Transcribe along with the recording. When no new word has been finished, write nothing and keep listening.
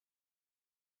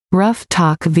Rough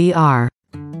Talk VR.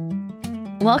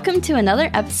 Welcome to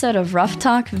another episode of Rough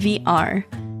Talk VR,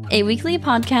 a weekly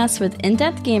podcast with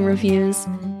in-depth game reviews,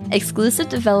 exclusive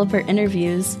developer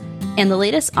interviews, and the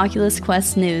latest Oculus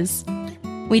Quest news.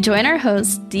 We join our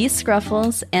hosts D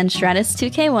Scruffles and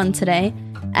Stratus2K1 today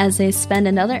as they spend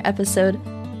another episode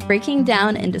breaking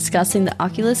down and discussing the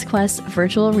Oculus Quest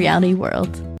virtual reality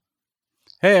world.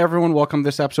 Hey everyone, welcome to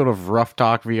this episode of Rough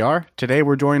Talk VR. Today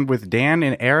we're joined with Dan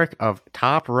and Eric of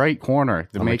Top Right Corner.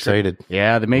 I'm excited.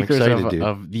 Yeah, the makers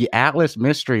of the Atlas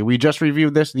Mystery. We just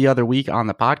reviewed this the other week on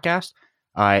the podcast.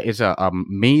 It's an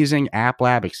amazing App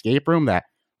Lab escape room that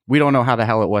we don't know how the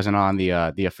hell it wasn't on the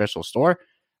official store.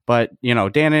 But, you know,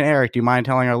 Dan and Eric, do you mind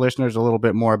telling our listeners a little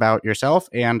bit more about yourself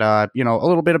and, a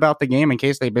little bit about the game in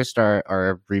case they missed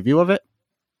our review of it?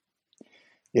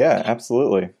 Yeah,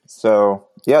 absolutely. So,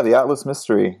 the Atlas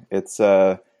Mystery. It's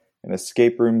an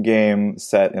escape room game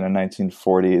set in a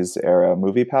 1940s era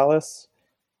movie palace.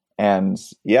 And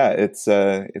it's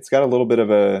got a little bit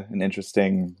of an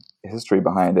interesting history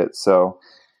behind it. So,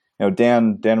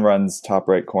 Dan runs Top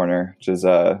Right Corner, which is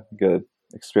a good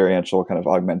experiential kind of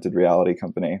augmented reality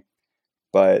company.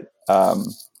 But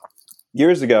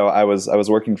years ago, I was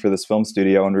working for this film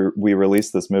studio, and we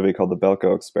released this movie called The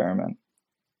Belko Experiment.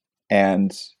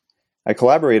 And I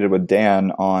collaborated with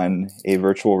Dan on a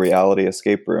virtual reality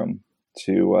escape room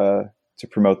to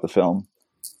promote the film.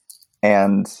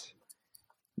 And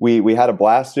we had a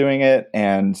blast doing it,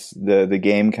 and the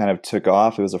game kind of took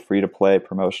off. It was a free-to-play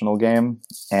promotional game.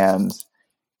 And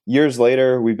years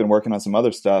later, we've been working on some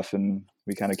other stuff, and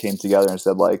we kind of came together and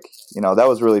said, that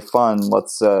was really fun.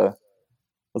 Let's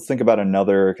think about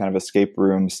another kind of escape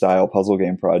room style puzzle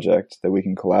game project that we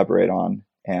can collaborate on.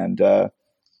 And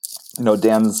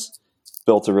Dan's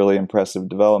built a really impressive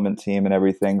development team and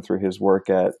everything through his work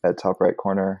at Top Right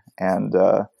Corner. And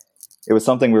it was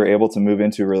something we were able to move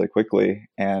into really quickly.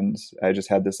 And I just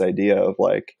had this idea of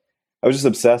I was just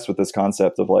obsessed with this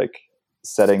concept of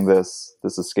setting this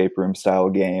escape room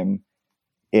style game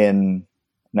in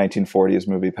 1940s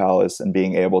movie palace and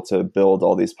being able to build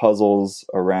all these puzzles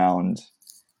around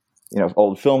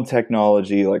old film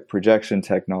technology, like projection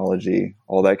technology,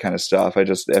 all that kind of stuff. I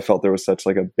felt there was such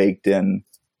a baked in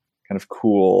kind of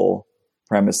cool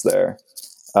premise there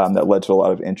that led to a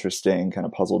lot of interesting kind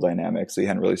of puzzle dynamics that you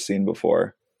hadn't really seen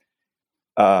before.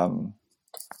 Dan,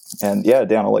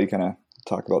 I'll let you kind of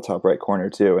talk about Top Right Corner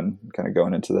too and kind of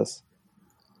going into this.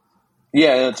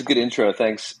 Yeah, it's a good intro.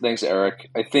 Thanks, Eric.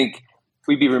 I think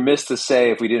we'd be remiss to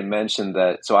say if we didn't mention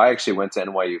that. So I actually went to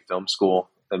NYU Film School,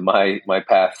 and my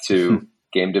path to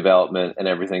game development and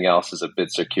everything else is a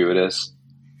bit circuitous.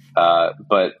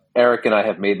 But Eric and I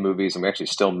have made movies, and we actually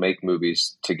still make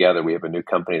movies together. We have a new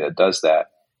company that does that.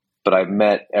 But I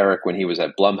met Eric when he was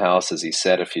at Blumhouse, as he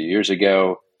said, a few years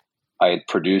ago. I had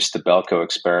produced the Belko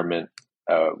Experiment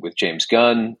with James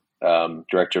Gunn,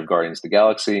 director of Guardians of the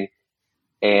Galaxy.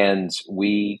 And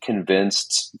we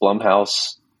convinced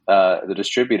Blumhouse, the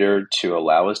distributor, to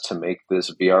allow us to make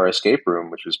this VR escape room,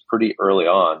 which was pretty early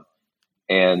on.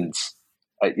 And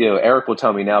Eric will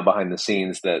tell me now behind the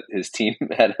scenes that his team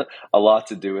had a lot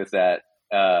to do with that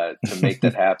to make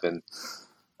that happen.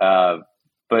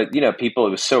 But people, it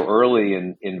was so early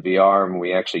in VR, and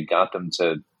we actually got them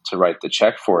to write the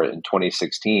check for it in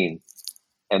 2016,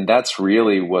 and that's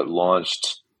really what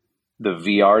launched the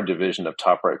VR division of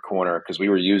Top Right Corner, because we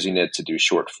were using it to do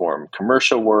short form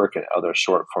commercial work and other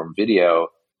short form video.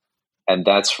 And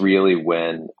that's really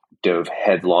when dove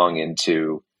headlong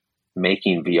into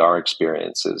making VR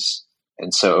experiences.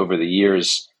 And so over the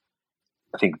years,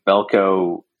 I think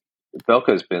Belko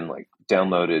has been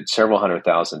downloaded several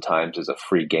 100,000 times as a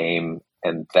free game.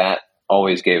 And that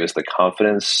always gave us the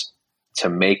confidence to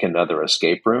make another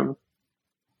escape room.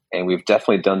 And we've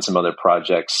definitely done some other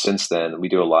projects since then. We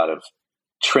do a lot of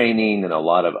training and a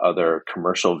lot of other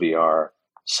commercial VR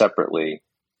separately.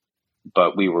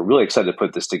 But we were really excited to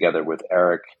put this together with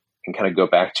Eric and kind of go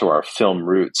back to our film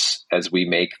roots as we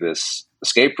make this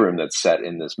escape room that's set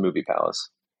in this movie palace.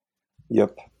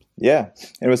 Yep. Yeah.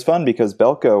 It was fun because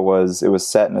Belko was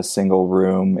set in a single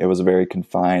room. It was a very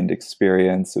confined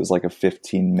experience. It was like a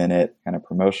 15-minute kind of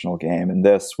promotional game. And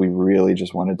this, we really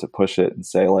just wanted to push it and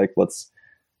say,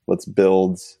 let's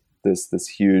build this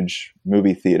huge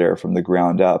movie theater from the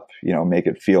ground up, make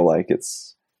it feel like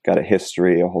it's got a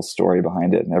history, a whole story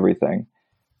behind it and everything.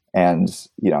 And,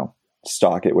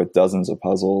 stock it with dozens of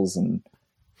puzzles and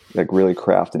really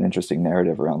craft an interesting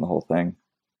narrative around the whole thing.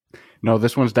 No,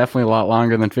 this one's definitely a lot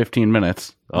longer than 15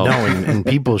 minutes. Oh. No, and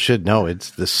people should know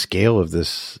it's the scale of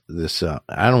this.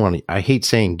 I hate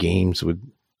saying games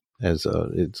it's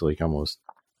almost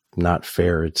not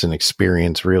fair. It's an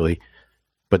experience really.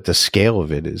 but the scale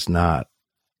of it is not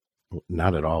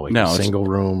at all like a single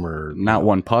room or not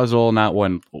one puzzle, not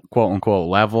one quote unquote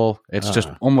level. It's just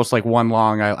almost like one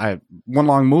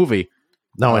long movie.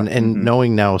 No, and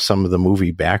knowing now some of the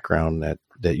movie background that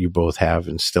you both have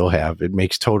and still have, it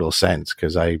makes total sense,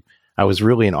 because I was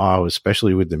really in awe,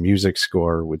 especially with the music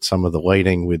score, with some of the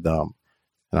lighting, with and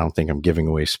I don't think I'm giving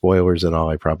away spoilers at all.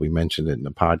 I probably mentioned it in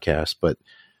the podcast, but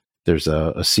there's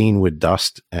a scene with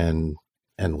dust and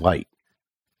light,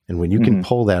 and when you can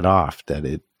pull that off, that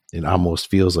it almost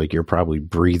feels like you're probably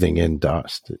breathing in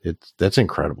dust. That's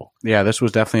incredible. Yeah, this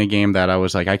was definitely a game that I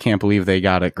was like, I can't believe they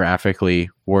got it graphically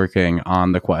working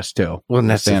on the Quest 2. Well, and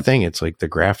that's the thing. It's like the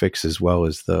graphics as well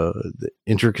as the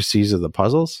intricacies of the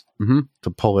puzzles to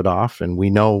pull it off. And we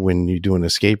know when you do an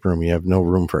escape room, you have no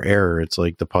room for error. It's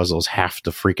like the puzzles have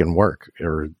to freaking work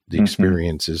or the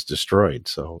experience is destroyed.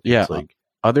 So yeah, it's like,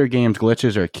 other games,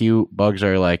 glitches are cute. Bugs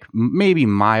are like maybe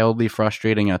mildly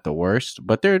frustrating at the worst,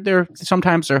 but they're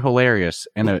sometimes they're hilarious.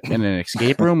 In an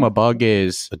escape room, a bug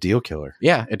is a deal killer.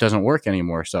 Yeah, it doesn't work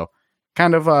anymore. So,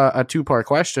 kind of a two-part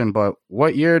question. But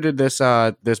what year did this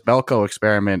Belko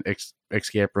experiment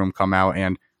escape room come out?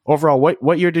 And overall,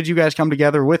 what year did you guys come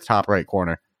together with Top Right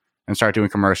Corner and start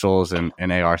doing commercials and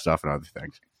AR stuff and other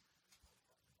things?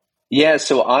 Yeah,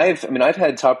 so I've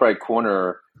had Top Right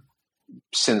Corner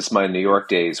since my New York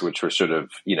days, which were sort of,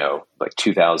 like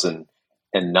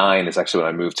 2009 is actually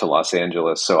when I moved to Los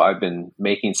Angeles. So I've been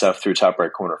making stuff through Top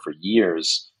Right Corner for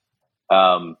years.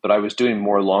 But I was doing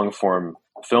more long form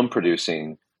film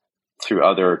producing through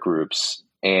other groups.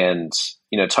 And,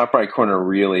 Top Right Corner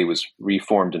really was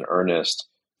reformed in earnest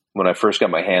when I first got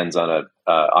my hands on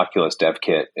a Oculus dev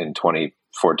kit in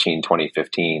 2014,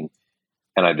 2015.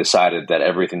 And I decided that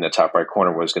everything that Top Right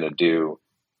Corner was going to do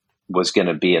was going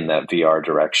to be in that VR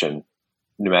direction,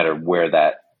 no matter where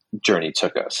that journey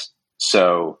took us.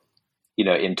 So,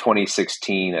 in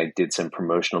 2016, I did some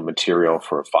promotional material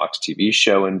for a Fox TV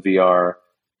show in VR,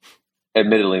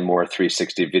 admittedly more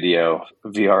 360 video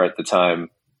VR at the time.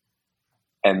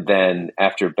 And then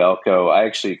after Belko, I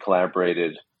actually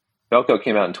collaborated. Belko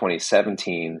came out in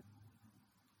 2017.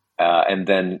 And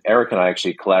then Eric and I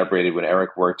actually collaborated when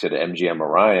Eric worked at MGM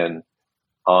Orion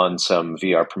on some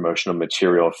VR promotional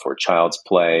material for Child's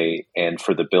Play and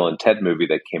for the Bill and Ted movie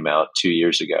that came out 2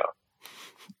 years ago.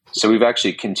 So we've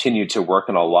actually continued to work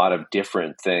on a lot of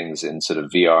different things in sort of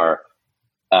VR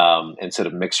and sort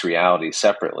of mixed reality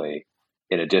separately,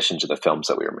 in addition to the films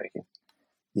that we were making.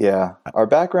 Yeah, our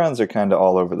backgrounds are kind of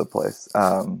all over the place.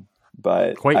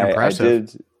 But quite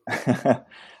impressive.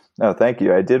 No, thank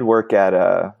you. I did work at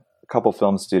a couple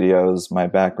film studios. My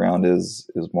background is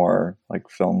more like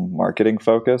film marketing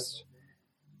focused.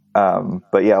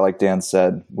 But yeah, like Dan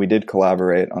said, we did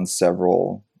collaborate on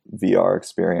several VR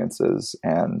experiences,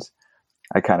 and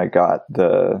I kind of got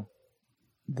the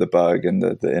bug and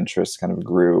the interest kind of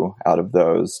grew out of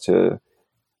those to,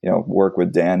 work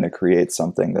with Dan to create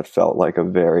something that felt like a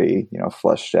very,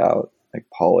 fleshed out, like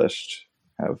polished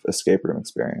kind of escape room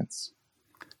experience.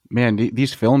 Man,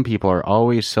 these film people are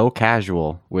always so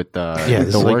casual with the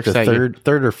work. Like the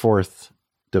third or fourth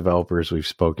developers we've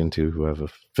spoken to who have a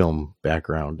film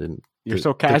background, and you're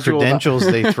so casual. The credentials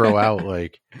they throw out,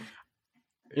 like,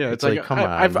 yeah, it's like come on.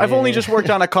 I've only just worked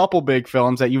on a couple big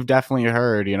films that you've definitely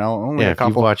heard. Only a couple. If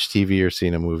you've watched TV or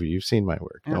seen a movie, you've seen my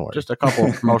work. Don't worry. Just a couple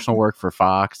of promotional work for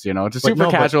Fox. Just super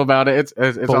casual about it. It's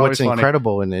but always what's funny.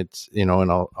 Incredible, and it's and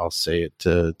I'll say it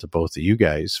to both of you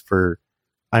guys.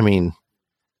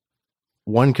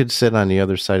 One could sit on the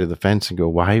other side of the fence and go,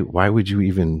 why would you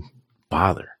even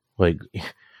bother? Like,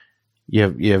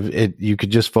 you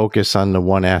could just focus on the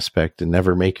one aspect and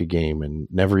never make a game and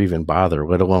never even bother,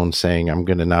 let alone saying, I'm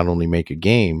going to not only make a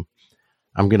game,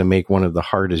 I'm going to make one of the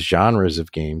hardest genres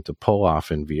of game to pull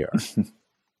off in VR.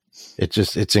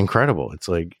 It's incredible. It's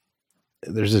like,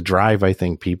 there's a drive I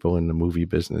think people in the movie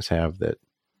business have that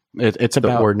it's the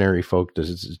about ordinary folk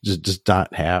does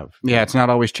not have. Yeah, it's not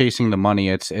always chasing the money.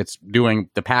 It's doing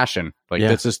the passion.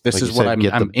 This is what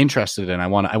I'm interested in. I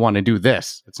want to do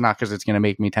this. It's not because it's going to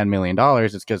make me $10 million.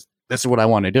 It's because this is what I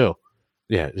want to do.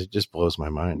 Yeah, it just blows my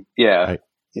mind. Yeah,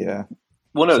 yeah.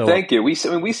 Well, no, thank you. We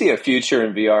see a future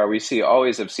in VR. We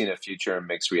always have seen a future in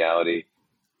mixed reality,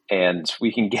 and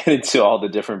we can get into all the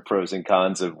different pros and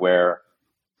cons of where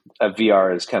a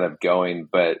VR is kind of going.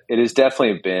 But it has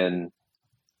definitely been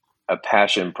a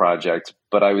passion project.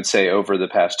 But I would say over the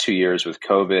past 2 years with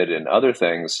COVID and other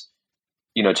things,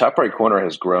 Top Right Corner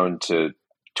has grown to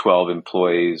 12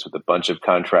 employees with a bunch of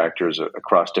contractors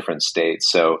across different states.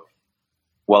 So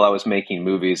while I was making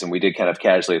movies, and we did kind of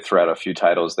casually throw out a few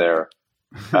titles there,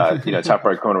 Top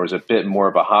Right Corner was a bit more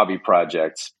of a hobby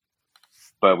project.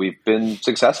 but we've been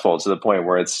successful to the point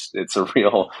where it's a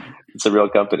real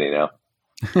company now.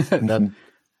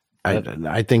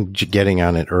 I think getting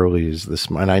on it early is this,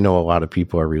 and I know a lot of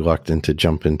people are reluctant to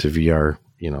jump into VR,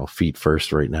 feet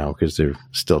first right now because they're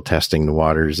still testing the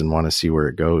waters and want to see where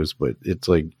it goes. But it's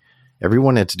like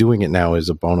everyone that's doing it now is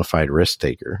a bona fide risk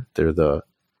taker. They're the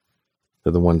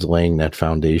ones laying that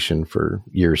foundation for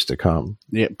years to come.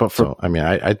 Yeah, but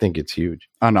I think it's huge.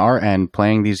 On our end,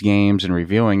 playing these games and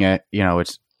reviewing it,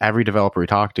 it's every developer we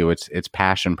talk to, it's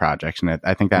passion projects, and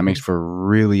I think that makes for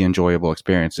really enjoyable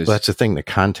experiences. Well, that's the thing, the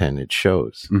content it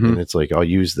shows, and it's like I'll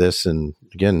use this, and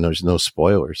again, there's no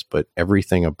spoilers, but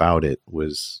everything about it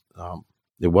was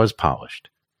polished.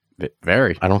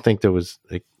 Very. I don't think there was.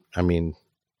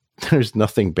 There's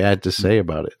nothing bad to say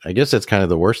about it. I guess that's kind of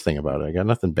the worst thing about it. I got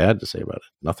nothing bad to say about it.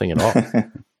 Nothing at all.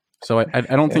 So I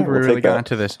don't think we really got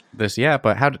into this yet.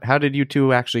 But how did you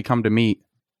two actually come to meet?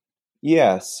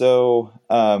 Yeah. So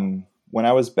when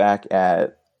I was back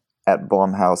at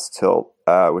Blumhouse Tilt,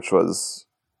 which was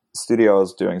a studio I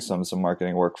was doing some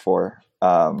marketing work for.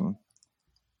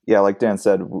 Like Dan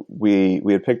said, we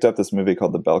had picked up this movie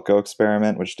called The Belko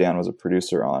Experiment, which Dan was a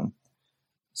producer on.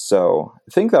 So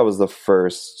I think that was the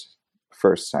first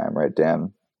time, right,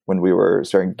 Dan, when we were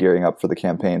starting gearing up for the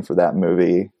campaign for that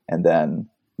movie, and then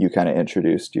you kind of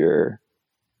introduced your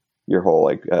whole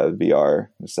VR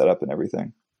setup and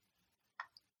everything.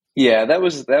 Yeah, that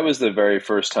was the very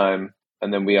first time,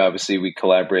 and then we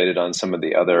collaborated on some of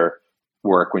the other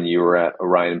work when you were at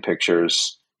Orion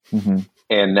Pictures,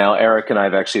 and now Eric and I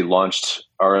have actually launched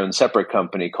our own separate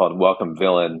company called Welcome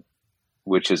Villain,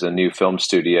 which is a new film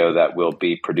studio that will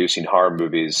be producing horror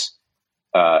movies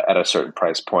at a certain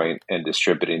price point and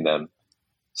distributing them.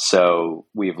 So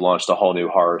we've launched a whole new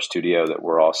horror studio that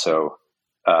we're also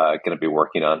going to be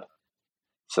working on.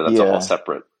 So that's a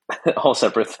whole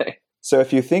separate thing. So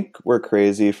if you think we're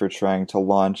crazy for trying to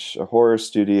launch a horror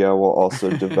studio while also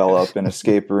develop an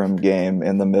escape room game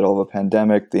in the middle of a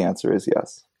pandemic, the answer is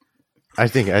yes. I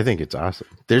think it's awesome.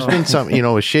 There's been some, as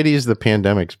shitty as the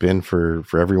pandemic's been for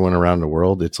everyone around the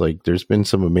world, it's like there's been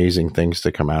some amazing things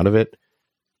to come out of it.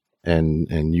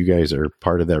 And you guys are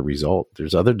part of that result.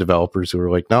 There's other developers who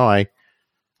are like, no, I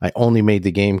only made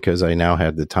the game because I now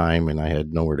had the time and I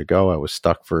had nowhere to go. I was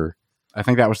stuck for. I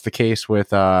think that was the case with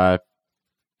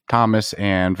Thomas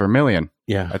and Vermilion.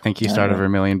 Yeah. I think he started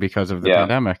Vermilion because of the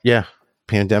pandemic. Yeah.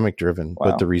 Pandemic driven.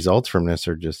 Wow. But the results from this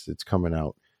are just, it's coming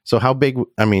out. So how big,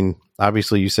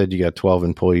 obviously you said you got 12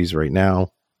 employees right now,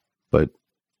 but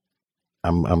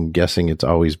I'm guessing it's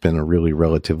always been a really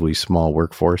relatively small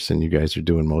workforce and you guys are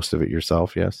doing most of it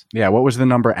yourself, yes? Yeah. What was the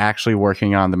number actually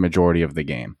working on the majority of the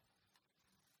game?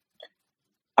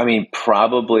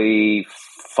 Probably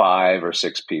 5 or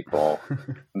 6 people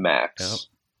max.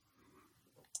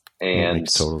 Yep. And,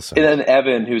 makes total sense. And then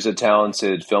Evan, who's a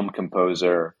talented film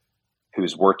composer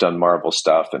who's worked on Marvel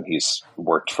stuff and he's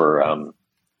worked for,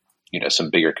 some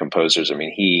bigger composers.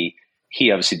 he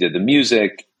obviously did the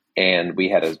music. And we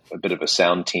had a bit of a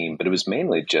sound team, but it was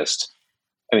mainly just,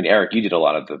 Eric, you did a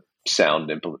lot of the sound,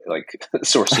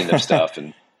 sourcing of stuff.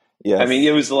 And yes.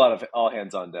 It was a lot of all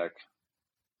hands on deck.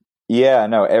 Yeah,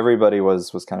 no, everybody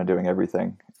was kind of doing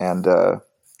everything. And I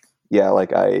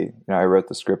wrote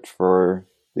the script for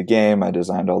the game. I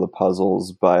designed all the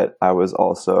puzzles, but I was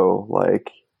also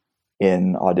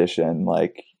in Audition,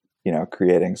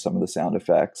 creating some of the sound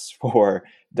effects for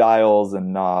dials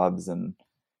and knobs. And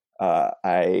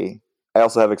I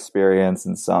also have experience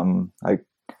in some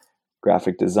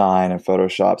graphic design and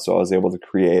Photoshop, so I was able to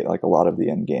create a lot of the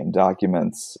in-game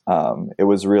documents. It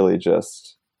was really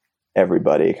just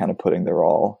everybody kind of putting their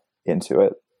all into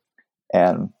it.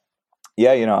 And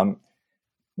I'm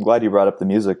glad you brought up the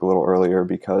music a little earlier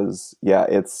because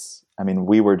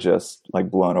we were just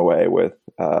blown away with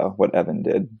what Evan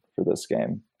did for this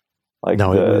game.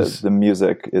 The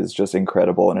music is just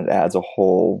incredible and it adds a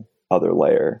whole other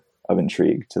layer of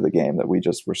intrigue to the game that we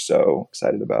just were so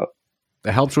excited about.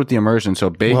 It helps with the immersion. So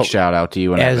big shout out to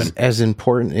you and Evan. As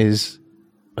important is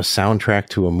a soundtrack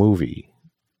to a movie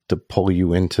to pull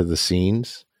you into the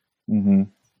scenes. Mm-hmm.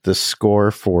 The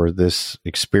score for this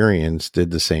experience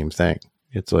did the same thing.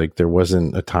 It's there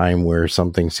wasn't a time where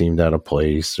something seemed out of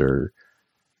place or,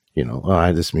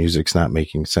 this music's not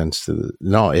making sense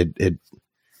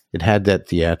it had that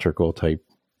theatrical type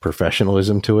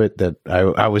professionalism to it that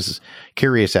I was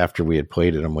curious after we had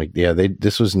played it. I'm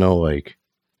this was no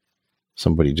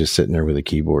somebody just sitting there with a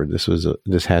keyboard.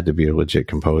 This had to be a legit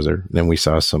composer. Then we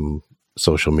saw some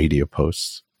social media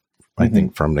posts I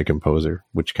think, from the composer,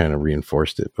 which kind of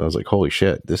reinforced it. But I was like, holy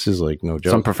shit, this is like no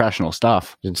joke. Some professional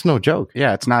stuff. It's no joke.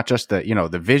 Yeah, it's not just that,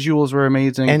 the visuals were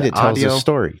amazing. And it tells audio. a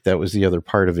story. That was the other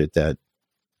part of it that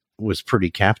was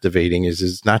pretty captivating, is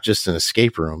it's not just an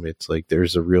escape room. It's like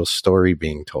there's a real story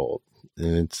being told.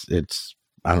 And it's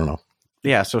I don't know.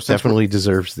 Yeah, so definitely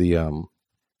deserves the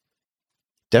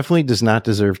definitely does not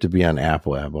deserve to be on App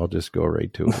Lab. I'll just go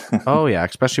right to it. Oh yeah,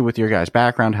 especially with your guys'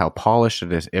 background, how polished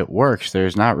it is. It works.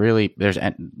 There's none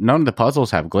of the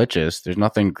puzzles have glitches. There's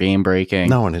nothing game breaking.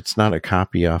 No, and it's not a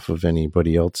copy off of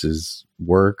anybody else's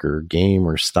work or game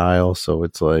or style. So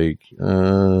it's like,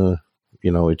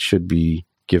 it should be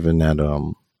given that.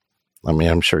 I mean,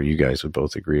 I'm sure you guys would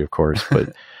both agree, of course,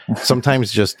 but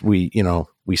sometimes just we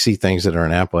see things that are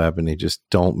in App Lab and they just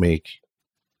don't make.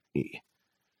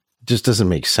 Just doesn't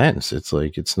make sense. It's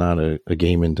like it's not a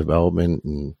game in development,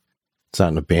 and it's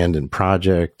not an abandoned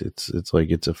project. It's like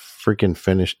it's a freaking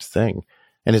finished thing.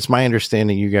 And it's my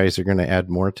understanding you guys are going to add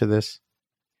more to this.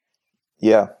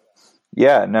 Yeah.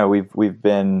 No, we've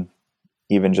been,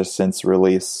 even just since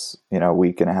release, a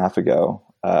week and a half ago,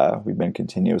 we've been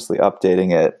continuously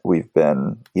updating it. We've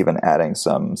been even adding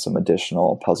some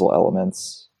additional puzzle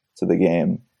elements to the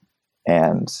game,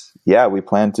 and yeah, we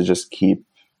plan to just keep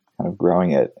kind of growing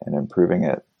it and improving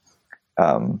it.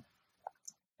 And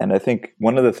I think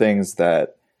one of the things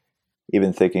that,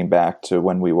 even thinking back to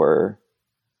when we were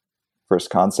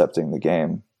first concepting the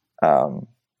game,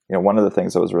 one of the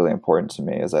things that was really important to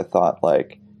me is I thought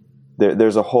like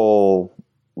there's a whole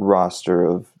roster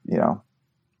of,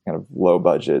 kind of low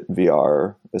budget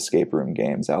VR escape room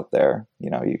games out there.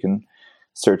 You can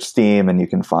search Steam and you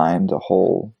can find a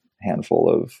whole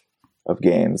handful of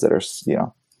games that are,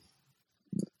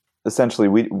 essentially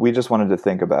we just wanted to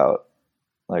think about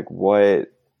like what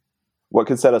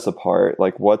could set us apart,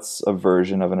 like what's a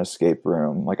version of an escape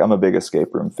room. Like I'm a big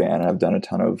escape room fan and I've done a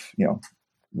ton of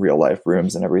real life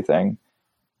rooms and everything,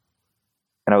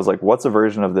 and I was like, what's a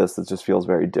version of this that just feels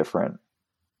very different,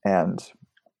 and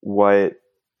what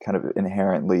kind of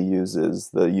inherently uses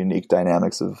the unique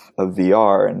dynamics of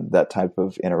VR and that type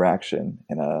of interaction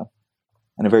in a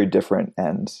very different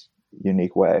and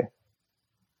unique way.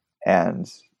 And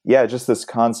yeah, just this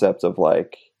concept of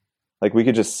like we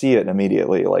could just see it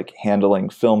immediately, like handling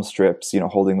film strips,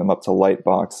 holding them up to light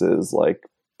boxes, like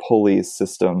pulley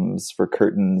systems for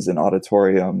curtains in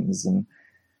auditoriums, and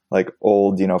like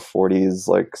old, 40s,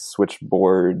 like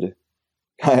switchboard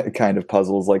kind of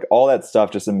puzzles, like all that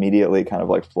stuff just immediately kind of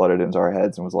like flooded into our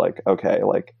heads and was like, okay,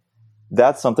 like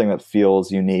that's something that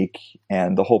feels unique.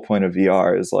 And the whole point of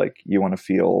VR is like, you want to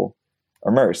feel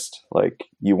immersed. Like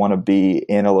you want to be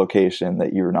in a location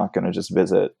that you're not going to just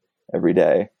visit every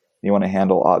day. You want to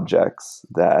handle objects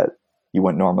that you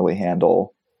wouldn't normally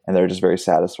handle, and they're just very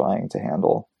satisfying to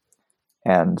handle.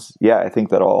 And yeah, I think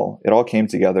that it all came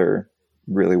together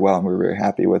really well, and we were very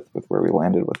happy with where we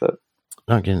landed with it.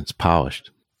 Again, it's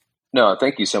polished. No,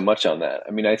 thank you so much on that.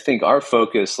 I mean, I think our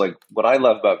focus, like what I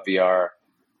love about VR,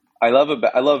 I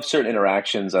love certain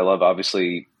interactions. I love,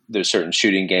 obviously, there's certain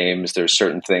shooting games. There's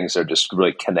certain things that are just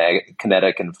really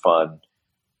kinetic and fun.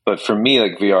 But for me,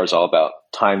 like VR is all about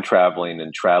time traveling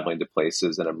and traveling to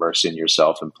places and immersing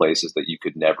yourself in places that you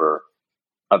could never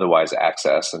otherwise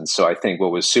access. And so I think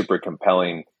what was super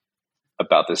compelling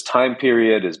about this time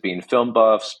period is being film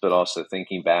buffs, but also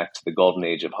thinking back to the golden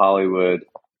age of Hollywood.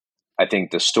 I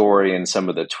think the story and some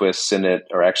of the twists in it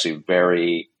are actually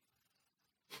very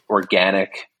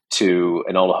organic to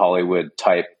an old Hollywood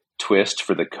type twist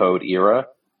for the code era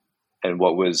and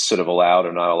what was sort of allowed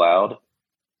or not allowed.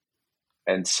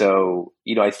 And so,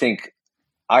 I think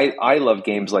I love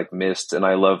games like Myst, and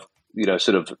I love,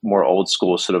 sort of more old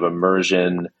school sort of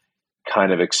immersion,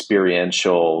 kind of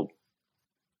experiential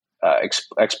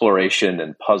exploration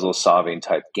and puzzle solving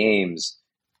type games.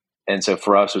 And so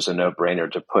for us, it was a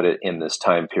no-brainer to put it in this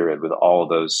time period with all of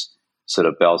those sort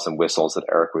of bells and whistles that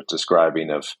Eric was describing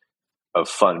of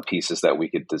fun pieces that we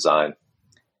could design.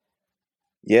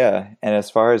 Yeah, and as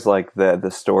far as like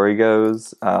the story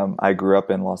goes, I grew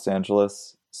up in Los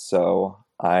Angeles, so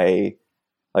I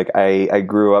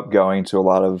grew up going to a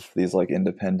lot of these like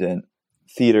independent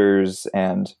theaters,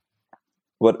 and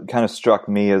what kind of struck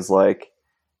me is like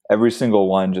every single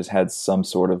one just had some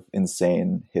sort of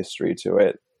insane history to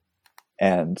it,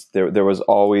 and there was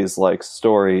always like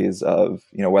stories of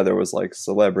whether it was like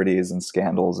celebrities and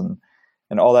scandals and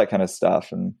all that kind of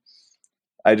stuff, and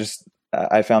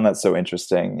I found that so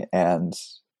interesting, and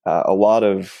a lot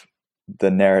of the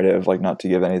narrative, like not to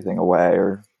give anything away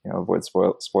or avoid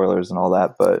spoilers and all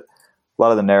that, but a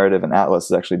lot of the narrative in Atlas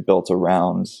is actually built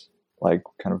around like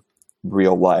kind of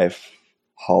real life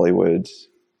Hollywood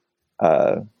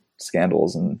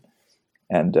scandals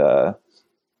and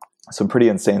some pretty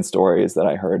insane stories that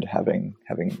I heard having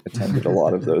attended a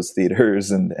lot of those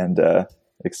theaters and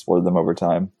explored them over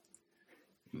time.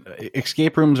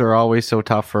 Escape rooms are always so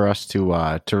tough for us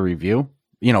to review.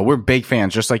 You know, we're big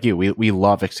fans, just like you. We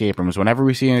love escape rooms. Whenever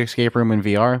we see an escape room in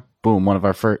VR, boom, one of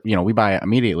our first, we buy it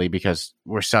immediately because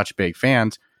we're such big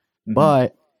fans. Mm-hmm.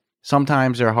 But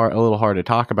sometimes they're a little hard to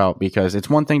talk about because it's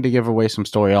one thing to give away some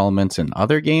story elements in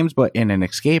other games, but in an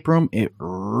escape room, it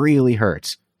really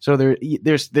hurts. So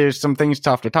there's some things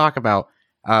tough to talk about.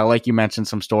 Like you mentioned,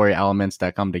 some story elements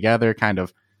that come together, kind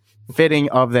of fitting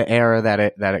of the era that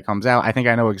it comes out. I think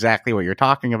I know exactly what you're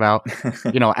talking about.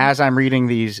 As I'm reading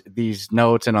these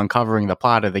notes and uncovering the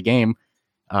plot of the game,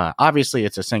 obviously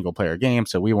it's a single player game,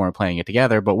 so we weren't playing it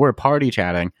together, but we're party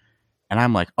chatting, and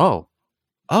I'm like, oh,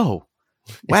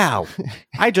 wow,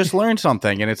 I just learned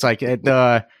something, and it's like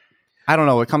I don't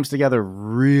know, it comes together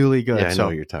really good. Yeah, I know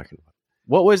what you're talking about.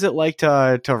 What was it like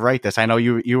to write this? I know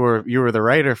you were the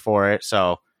writer for it,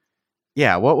 so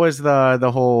yeah. What was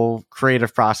the whole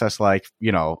creative process like?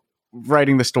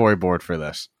 Writing the storyboard for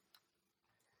this.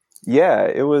 Yeah,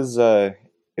 it was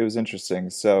interesting.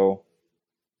 So,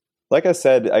 like I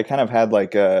said, I kind of had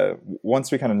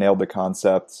once we kind of nailed the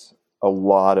concept, a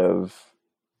lot of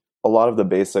the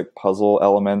basic puzzle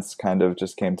elements kind of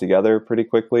just came together pretty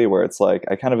quickly. Where it's like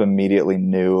I kind of immediately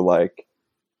knew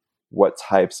what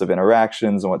types of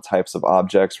interactions and what types of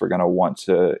objects we're going to want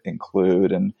to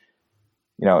include. And,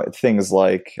 things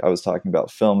like I was talking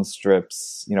about film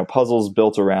strips, puzzles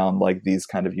built around these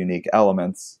kind of unique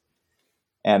elements.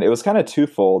 And it was kind of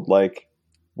twofold.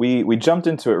 We jumped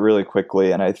into it really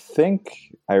quickly. And I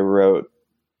think I wrote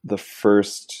the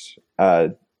first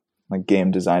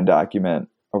game design document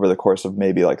over the course of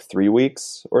maybe 3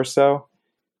 weeks or so.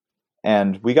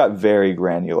 And we got very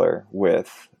granular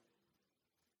with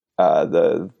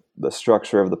the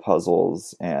structure of the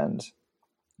puzzles, and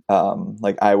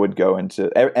I would go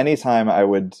into anytime I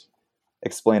would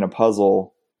explain a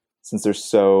puzzle, since they're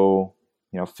so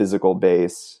physical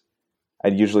base,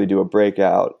 I'd usually do a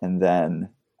breakout and then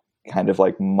kind of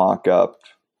mock up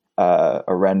a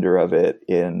render of it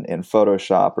in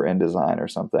Photoshop or InDesign or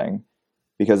something,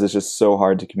 because it's just so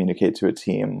hard to communicate to a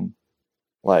team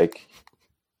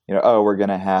we're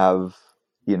gonna have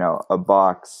a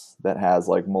box that has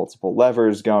multiple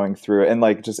levers going through it.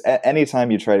 And just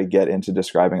anytime you try to get into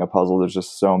describing a puzzle, there's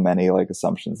just so many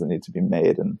assumptions that need to be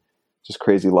made and just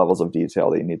crazy levels of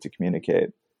detail that you need to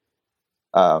communicate.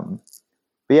 But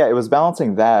yeah, it was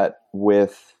balancing that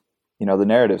with, the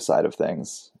narrative side of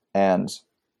things. And,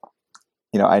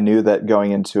 I knew that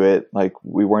going into it,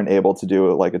 we weren't able to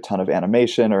do a ton of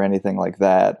animation or anything like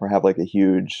that, or have a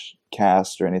huge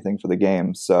cast or anything for the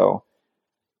game. So,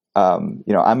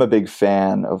 I'm a big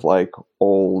fan of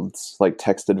old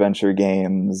text adventure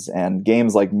games and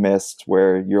games like Myst,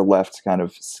 where you're left kind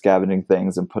of scavenging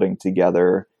things and putting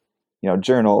together,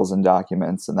 journals and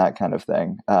documents and that kind of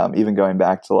thing. Even going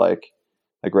back to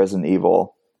Resident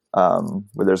Evil,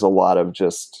 where there's a lot of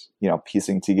just,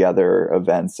 piecing together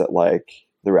events at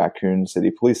the Raccoon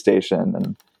City police station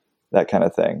and that kind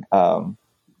of thing.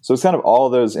 So it's kind of all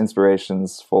those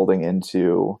inspirations folding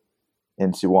into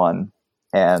one.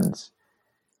 And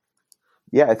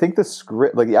yeah, I think the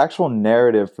script, the actual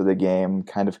narrative for the game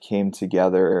kind of came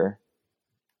together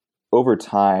over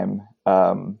time.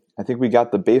 I think we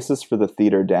got the basis for the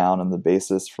theater down and the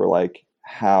basis for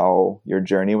how your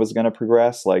journey was going to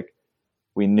progress.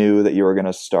 We knew that you were going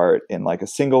to start in a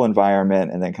single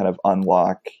environment and then kind of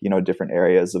unlock, different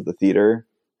areas of the theater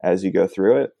as you go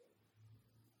through it.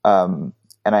 And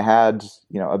I had,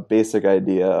 a basic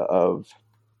idea of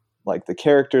the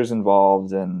characters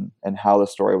involved and how the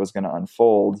story was going to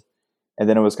unfold. And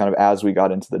then it was kind of, as we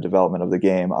got into the development of the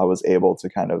game, I was able to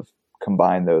kind of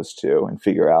combine those two and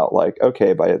figure out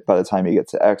okay, by the time you get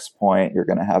to X point, you're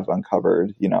going to have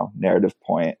uncovered, narrative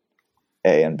point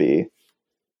A and B.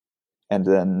 And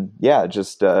then, yeah,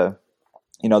 just, there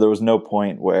was no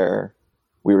point where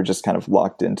we were just kind of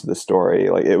locked into the story.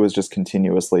 It was just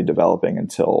continuously developing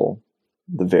until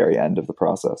the very end of the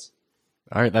process.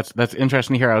 All right, that's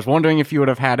interesting to hear. I was wondering if you would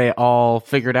have had it all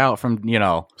figured out from,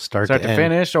 start to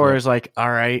finish, or is all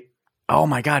right, oh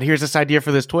my God, here's this idea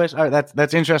for this twist. All right,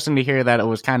 that's interesting to hear that it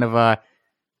was kind of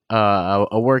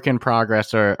a work in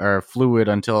progress or fluid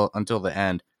until the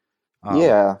end.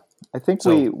 Yeah, I think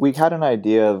we had an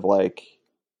idea of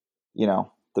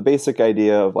the basic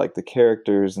idea of the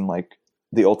characters and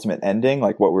the ultimate ending,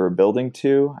 what we were building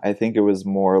to. I think it was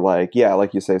more like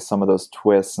you say, some of those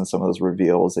twists and some of those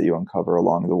reveals that you uncover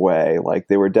along the way,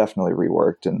 they were definitely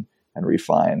reworked and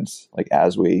refined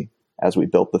as we as we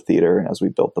built the theater and as we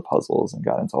built the puzzles and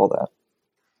got into all that.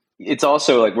 It's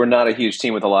also like we're not a huge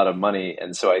team with a lot of money,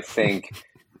 and so I think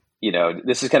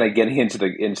this is kind of getting into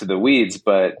the weeds,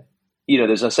 but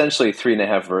there's essentially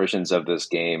 3.5 versions of this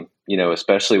game.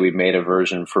 Especially we've made a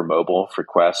version for mobile for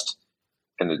Quest,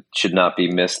 and it should not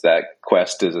be missed that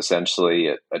Quest is essentially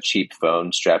a cheap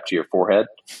phone strapped to your forehead.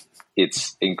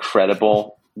 It's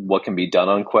incredible what can be done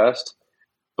on Quest,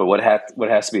 but what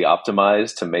has to be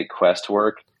optimized to make Quest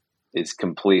work is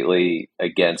completely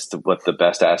against what the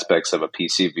best aspects of a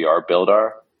PC VR build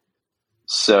are.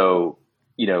 So,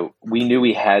 we knew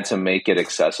we had to make it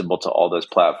accessible to all those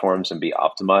platforms and be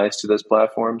optimized to those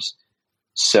platforms.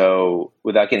 So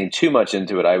without getting too much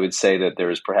into it, I would say that there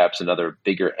is perhaps another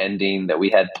bigger ending that we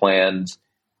had planned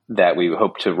that we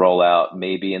hope to roll out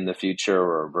maybe in the future,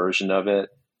 or a version of it.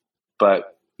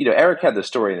 But, Eric had the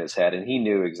story in his head and he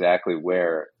knew exactly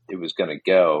where it was going to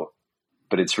go.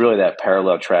 But it's really that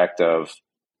parallel track of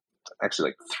actually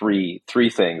like three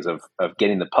things of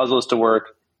getting the puzzles to work,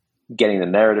 getting the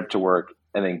narrative to work,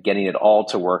 and then getting it all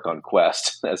to work on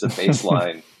Quest as a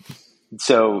baseline.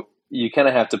 So you kind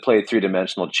of have to play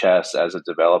 3-dimensional chess as a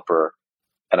developer.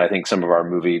 And I think some of our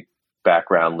movie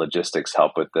background logistics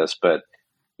help with this, but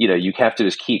you have to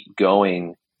just keep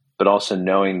going, but also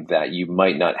knowing that you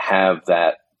might not have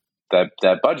that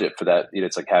budget for that.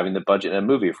 It's like having the budget in a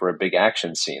movie for a big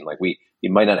action scene. Like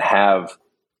you might not have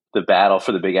the battle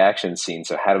for the big action scene.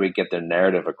 So how do we get the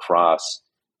narrative across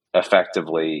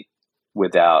effectively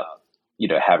without,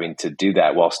 having to do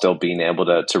that while still being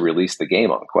able to release the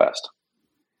game on Quest?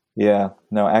 Yeah,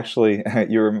 no, actually,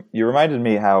 you reminded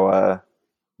me how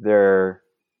there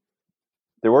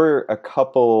were a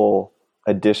couple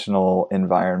additional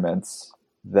environments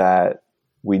that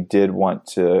we did want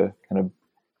to kind of,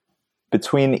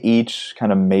 between each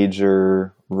kind of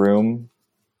major room,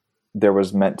 there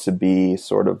was meant to be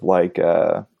sort of like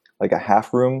a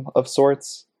half room of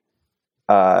sorts.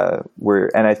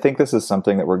 And I think this is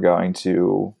something that we're going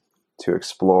to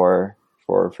explore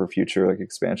for future like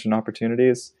expansion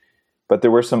opportunities. But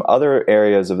there were some other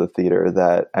areas of the theater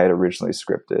that I had originally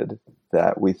scripted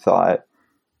that we thought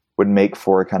would make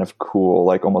for a kind of cool,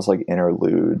 like almost like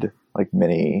interlude, like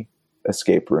mini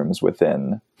escape rooms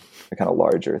within a kind of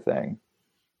larger thing.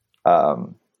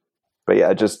 But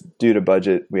yeah, just due to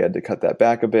budget, we had to cut that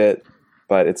back a bit,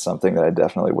 but it's something that I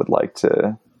definitely would like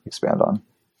to expand on.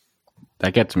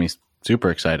 That gets me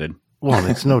super excited. Well,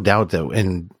 it's no doubt that,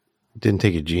 and didn't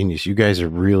take a genius. You guys are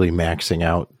really maxing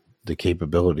out the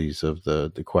capabilities of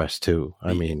the Quest 2.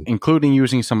 I mean, including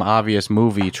using some obvious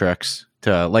movie tricks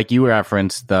to, like you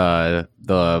referenced, the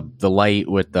light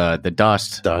with the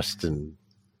dust and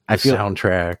the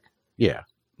soundtrack. Yeah.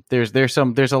 There's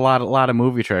a lot of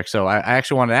movie tricks. So I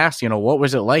actually wanted to ask, what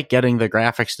was it like getting the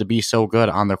graphics to be so good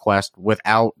on the Quest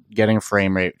without getting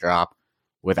frame rate drop,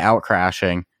 without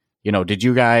crashing? Did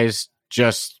you guys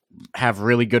just have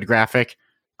really good graphic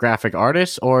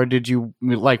artists, or did you,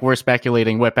 like we're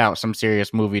speculating, whip out some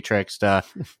serious movie tricks to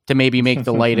maybe make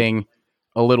the lighting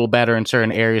a little better in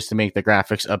certain areas to make the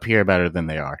graphics appear better than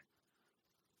they are?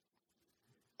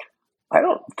 I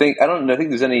don't think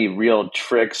there's any real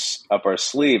tricks up our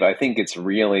sleeve. I think it's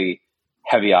really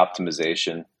heavy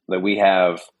optimization that we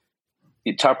have.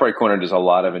 Top right corner does a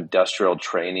lot of industrial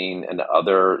training and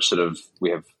other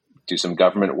we do some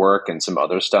government work and some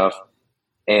other stuff.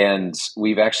 And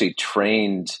we've actually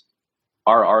trained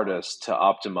our artists to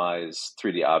optimize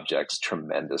 3D objects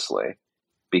tremendously,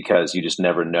 because you just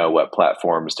never know what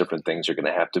platforms different things are going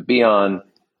to have to be on.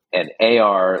 And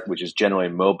AR, which is generally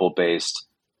mobile based,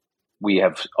 we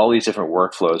have all these different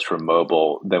workflows for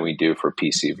mobile than we do for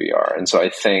PC VR. And so I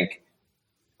think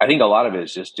a lot of it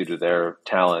is just due to their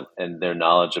talent and their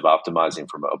knowledge of optimizing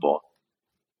for mobile.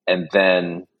 And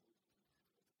then,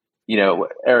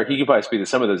 Eric, you could probably speak to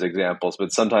some of those examples,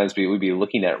 but sometimes we'd be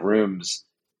looking at rooms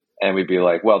and we'd be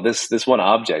like, well, this one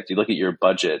object, you look at your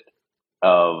budget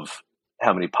of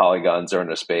how many polygons are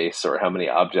in a space or how many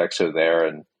objects are there.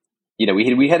 And,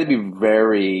 we had to be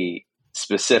very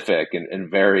specific and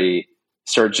very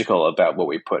surgical about what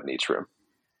we put in each room.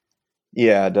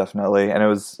 Yeah, definitely. And it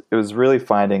was really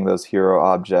finding those hero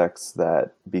objects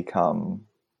that become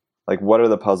like, what are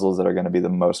the puzzles that are going to be the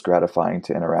most gratifying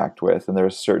to interact with? And there are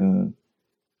certain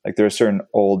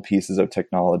old pieces of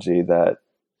technology that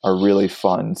are really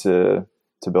fun to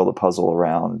build a puzzle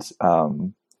around.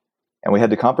 And we had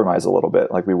to compromise a little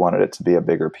bit. Like, we wanted it to be a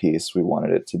bigger piece. We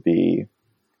wanted it to be,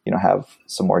 have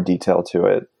some more detail to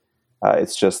it.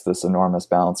 It's just this enormous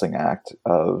balancing act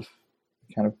of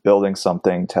kind of building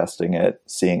something, testing it,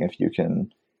 seeing if you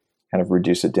can kind of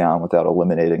reduce it down without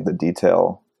eliminating the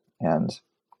detail. And,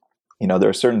 there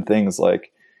are certain things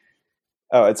like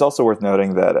Oh, it's also worth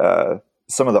noting that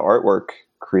some of the artwork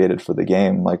created for the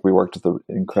game, like we worked with an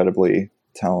incredibly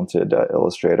talented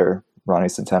illustrator, Ronnie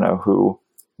Centeno, who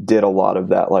did a lot of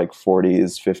that like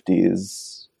 40s,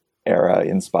 50s era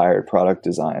inspired product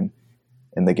design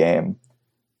in the game.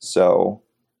 So,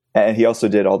 and he also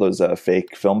did all those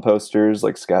fake film posters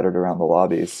like scattered around the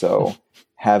lobby. So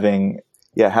having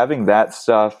that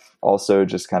stuff also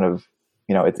just kind of,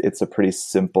 it's a pretty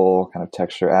simple kind of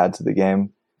texture add to the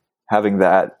game. Having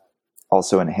that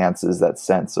also enhances that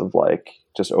sense of like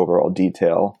just overall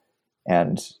detail.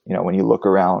 And, when you look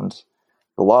around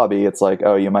the lobby, it's like,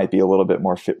 oh, you might be a little bit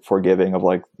more forgiving of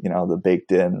like, the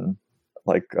baked in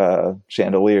like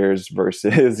chandeliers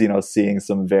versus, seeing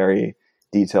some very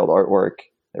detailed artwork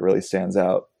that really stands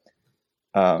out.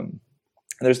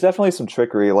 There's definitely some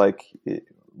trickery. Like we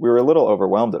were a little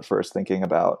overwhelmed at first thinking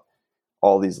about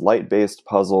all these light-based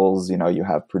puzzles. You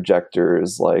have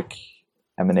projectors like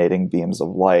emanating beams of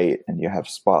light, and you have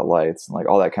spotlights and like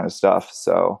all that kind of stuff.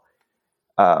 So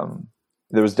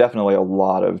there was definitely a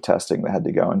lot of testing that had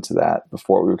to go into that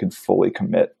before we could fully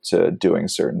commit to doing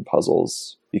certain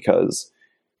puzzles, because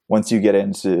once you get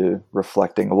into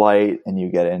reflecting light and you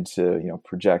get into,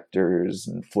 projectors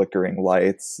and flickering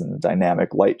lights and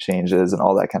dynamic light changes and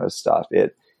all that kind of stuff,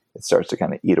 it starts to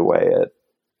kind of eat away at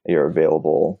your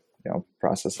available,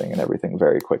 processing and everything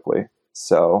very quickly.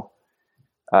 So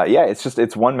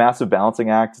it's one massive balancing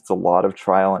act. It's a lot of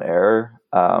trial and error.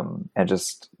 And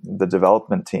just the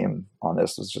development team on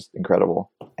this was just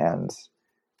incredible. And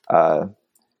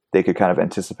they could kind of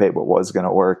anticipate what was going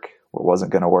to work, what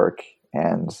wasn't going to work.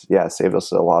 And saved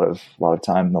us a lot of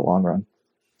time in the long run.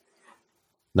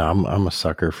 No, I'm a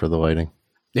sucker for the lighting.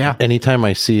 Yeah. Anytime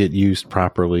I see it used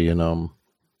properly, and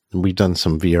we've done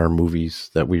some VR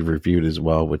movies that we reviewed as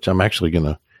well, which I'm actually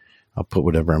I'll put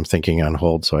whatever I'm thinking on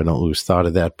hold so I don't lose thought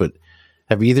of that. But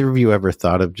have either of you ever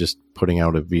thought of just putting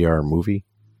out a VR movie?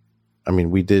 I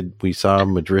mean, we saw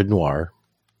Madrid Noir,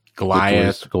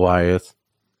 Goliath.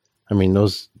 I mean,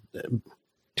 those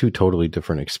two totally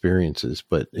different experiences,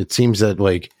 but it seems that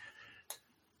like,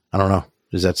 I don't know.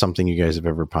 Is that something you guys have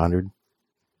ever pondered?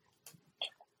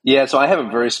 Yeah. So I have a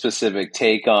very specific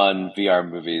take on VR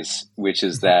movies, which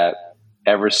is that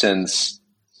ever since,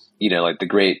 like the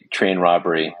Great Train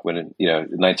Robbery, when, in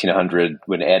 1900,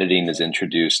 when editing is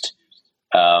introduced,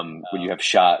 when you have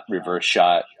reverse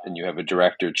shot, and you have a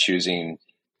director choosing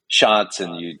shots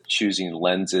and you choosing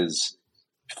lenses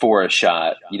for a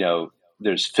shot,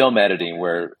 there's film editing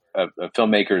where a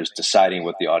filmmaker is deciding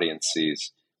what the audience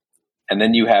sees. And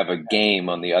then you have a game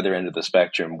on the other end of the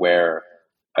spectrum where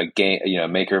a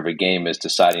maker of a game is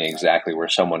deciding exactly where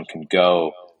someone can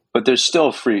go. But there's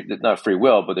still not free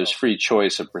will, but there's free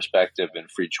choice of perspective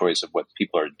and free choice of what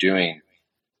people are doing.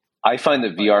 I find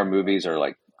that VR movies are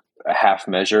like a half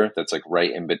measure that's like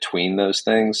right in between those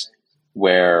things,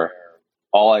 where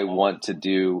all I want to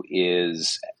do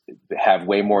is have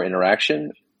way more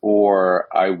interaction, or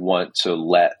I want to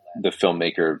let the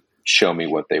filmmaker show me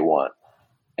what they want.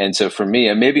 And so for me,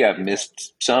 and maybe I've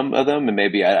missed some of them, and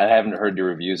maybe I haven't heard your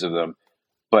reviews of them,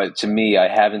 but to me, I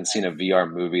haven't seen a VR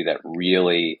movie that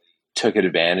really took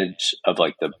advantage of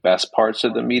like the best parts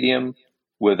of the medium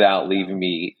without leaving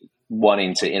me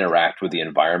wanting to interact with the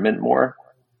environment more.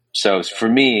 So for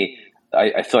me,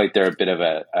 I feel like they're a bit of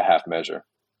a half measure.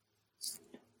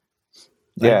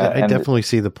 Yeah, I definitely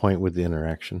see the point with the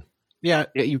interaction. Yeah,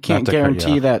 you can't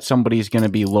guarantee that somebody's going to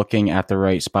be looking at the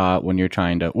right spot when you're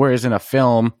trying to. Whereas in a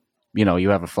film, you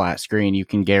have a flat screen, you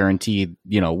can guarantee,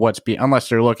 unless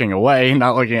they're looking away,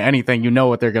 not looking at anything,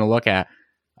 what they're going to look at.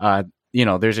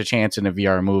 There's a chance in a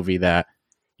VR movie that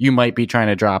you might be trying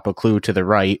to drop a clue to the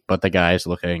right, but the guy's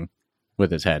looking with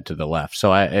his head to the left.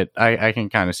 So I can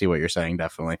kind of see what you're saying,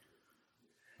 definitely.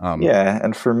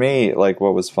 And for me, like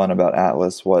what was fun about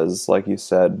Atlas was, like you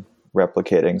said,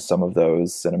 replicating some of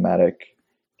those cinematic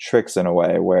tricks in a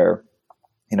way where,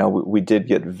 we did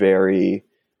get very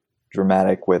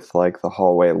dramatic with like the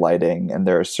hallway lighting, and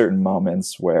there are certain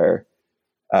moments where,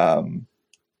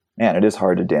 it is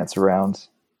hard to dance around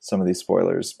some of these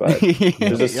spoilers, but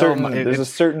there's a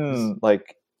certain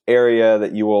like area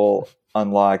that you will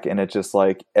unlock, and it just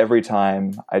like every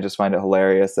time I just find it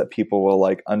hilarious that people will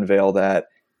like unveil that,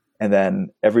 and then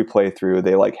every playthrough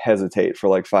they like hesitate for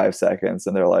like 5 seconds,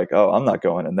 and they're like, oh, I'm not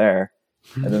going in there,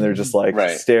 and then they're just like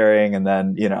staring, and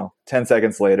then 10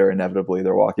 seconds later inevitably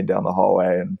they're walking down the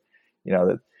hallway. And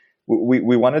that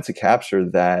we wanted to capture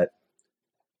that,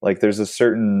 like there's a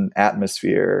certain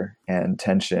atmosphere and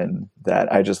tension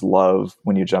that I just love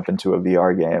when you jump into a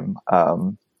VR game.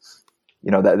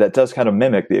 That does kind of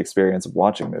mimic the experience of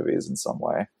watching movies in some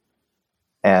way.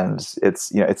 And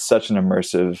it's such an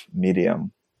immersive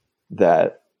medium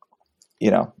that,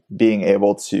 being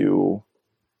able to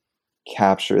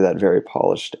capture that very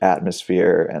polished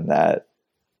atmosphere and that,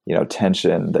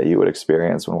 tension that you would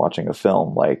experience when watching a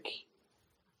film, like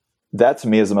that to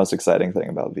me is the most exciting thing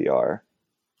about VR.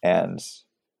 And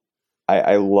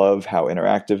I love how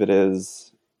interactive it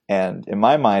is. And in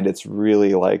my mind, it's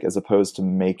really like, as opposed to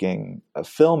making a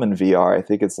film in VR, I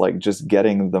think it's like just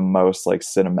getting the most like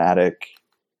cinematic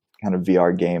kind of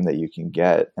VR game that you can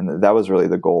get. And that was really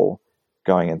the goal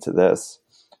going into this.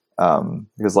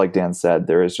 Because like Dan said,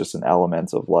 there is just an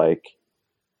element of like,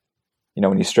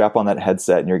 when you strap on that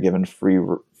headset and you're given free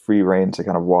reign to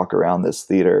kind of walk around this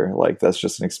theater, like that's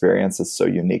just an experience that's so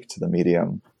unique to the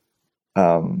medium.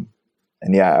 And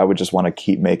yeah, I would just want to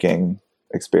keep making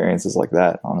experiences like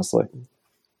that, honestly.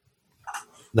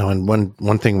 No, and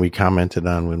one thing we commented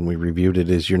on when we reviewed it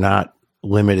is you're not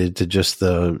limited to just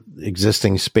the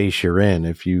existing space you're in.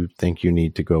 If you think you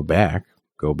need to go back.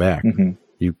 Mm-hmm.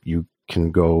 You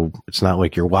can go. It's not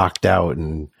like you're locked out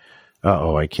and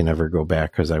I can never go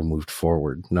back because I moved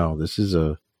forward. No, it's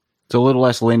a little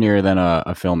less linear than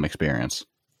a film experience.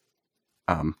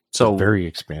 So very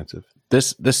expansive.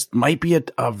 This might be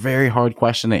a very hard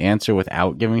question to answer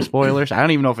without giving spoilers. I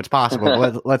don't even know if it's possible.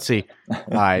 But let's see.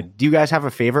 Do you guys have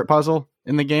a favorite puzzle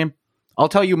in the game? I'll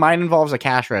tell you, mine involves a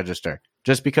cash register.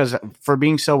 Just because for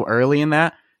being so early in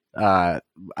that, I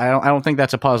don't think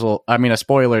that's a puzzle. I mean, a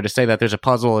spoiler to say that there's a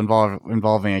puzzle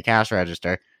involving a cash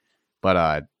register.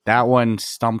 But that one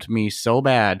stumped me so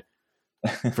bad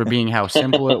for being how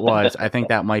simple it was. I think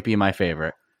that might be my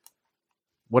favorite.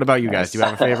 What about you guys? Do you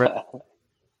have a favorite?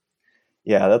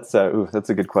 Yeah, that's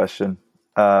a good question.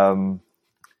 I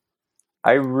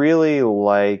really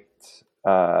liked.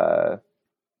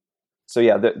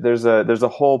 There's a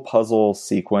whole puzzle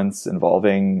sequence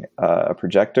involving a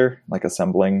projector, like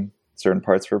assembling certain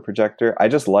parts for a projector. I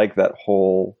just like that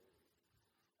whole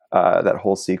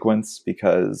sequence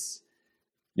because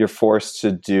you're forced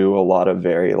to do a lot of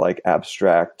very like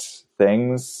abstract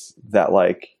things that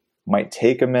like might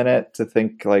take a minute to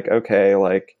think like, okay,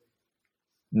 like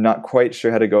not quite sure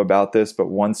how to go about this, but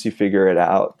once you figure it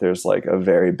out, there's like a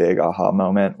very big aha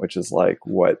moment, which is like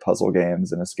what puzzle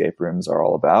games and escape rooms are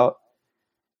all about.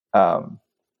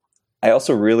 I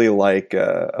also really like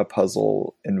a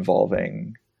puzzle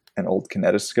involving an old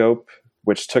kinetoscope,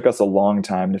 which took us a long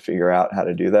time to figure out how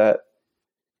to do that.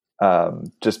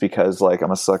 Just because like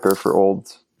I'm a sucker for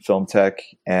old film tech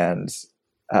and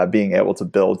being able to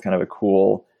build kind of a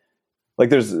cool, like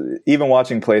there's even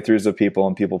watching playthroughs of people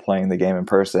and people playing the game in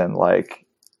person, like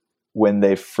when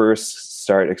they first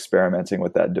start experimenting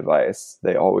with that device,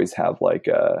 they always have like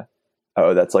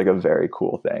that's like a very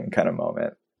cool thing kind of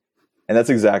moment. And that's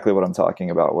exactly what I'm talking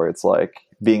about, where it's like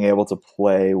being able to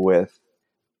play with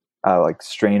like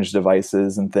strange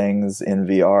devices and things in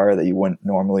VR that you wouldn't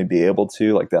normally be able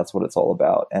to. Like that's what it's all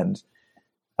about. And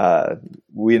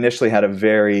we initially had a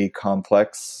very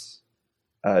complex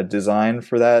design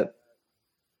for that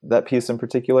piece in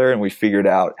particular, and we figured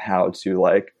out how to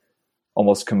like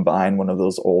almost combine one of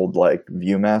those old like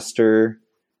ViewMaster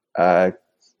kind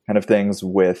of things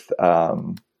with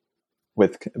a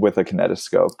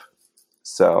kinetoscope.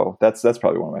 So that's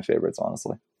probably one of my favorites,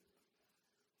 honestly.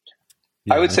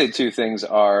 Yeah. I would say two things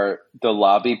are the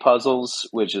lobby puzzles,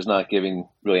 which is not giving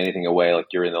really anything away. Like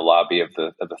you're in the lobby of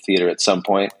the theater at some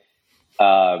point.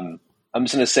 I'm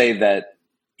just going to say that,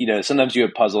 sometimes you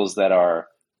have puzzles that are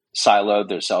siloed,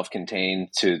 they're self-contained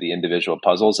to the individual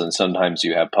puzzles. And sometimes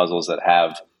you have puzzles that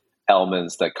have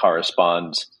elements that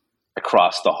correspond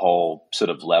across the whole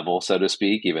sort of level, so to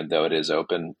speak, even though it is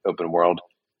open world.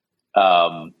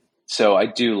 So I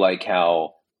do like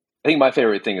how, I think my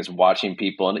favorite thing is watching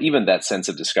people, and even that sense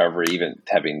of discovery, even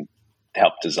having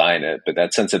helped design it, but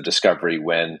that sense of discovery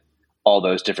when all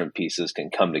those different pieces can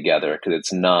come together, because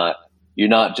you're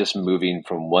not just moving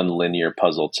from one linear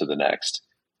puzzle to the next.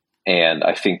 And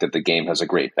I think that the game has a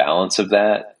great balance of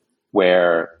that,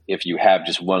 where if you have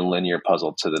just one linear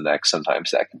puzzle to the next,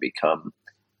 sometimes that can become,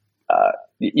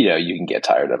 you can get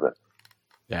tired of it.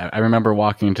 Yeah, I remember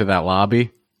walking into that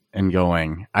lobby and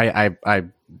going, I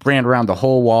ran around the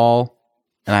whole wall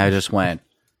and I just went,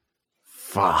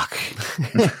 fuck.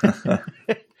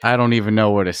 I don't even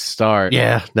know where to start.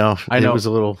 Yeah, no, I know. It was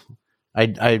a little,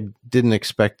 I didn't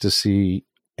expect to see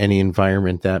any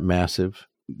environment that massive.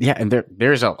 Yeah, and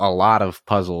there's a lot of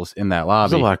puzzles in that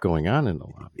lobby. There's a lot going on in the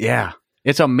lobby. Yeah.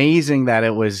 It's amazing that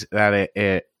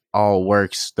it all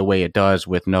works the way it does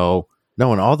with no,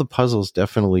 and all the puzzles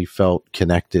definitely felt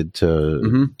connected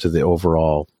to the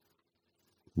overall,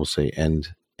 we'll say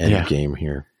end game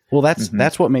here. Well,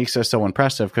 that's what makes this so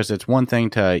impressive, because it's one thing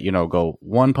to, go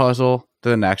one puzzle to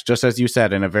the next, just as you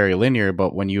said, in a very linear,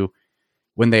 but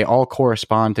when they all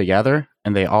correspond together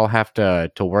and they all have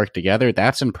to work together,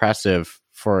 that's impressive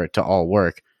for it to all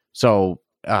work. So,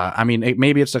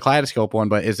 maybe it's the Kaleidoscope one,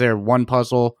 but is there one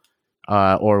puzzle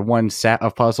or one set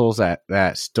of puzzles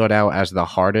that stood out as the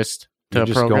hardest to You're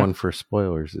just program? going for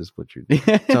spoilers is what you're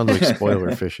doing. Sounds like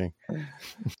spoiler fishing.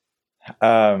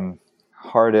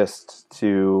 Hardest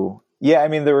to... Yeah,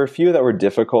 there were a few that were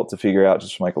difficult to figure out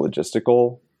just from like a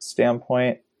logistical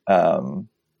standpoint. From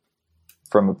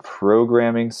a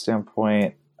programming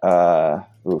standpoint, yeah,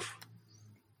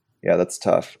 that's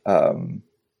tough.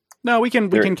 No, we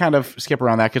can kind of skip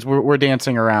around that, because we're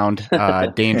dancing around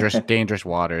dangerous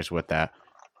waters with that.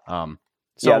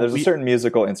 There's a certain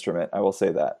musical instrument, I will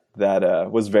say that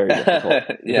was very difficult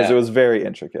because it was very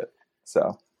intricate.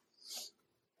 So,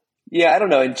 yeah, I don't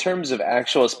know. In terms of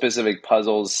actual specific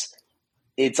puzzles,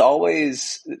 there's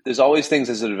always things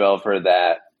as a developer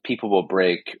that people will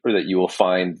break, or that you will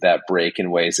find that break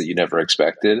in ways that you never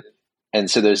expected. And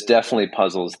so there's definitely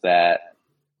puzzles that,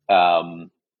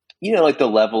 like the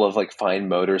level of like fine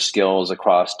motor skills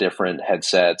across different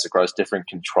headsets, across different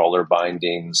controller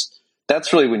bindings.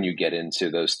 That's really when you get into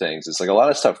those things. It's like a lot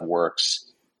of stuff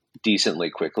works decently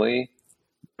quickly,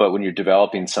 but when you're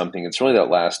developing something, it's really that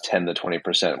last 10 to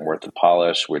 20% worth of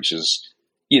polish, which is,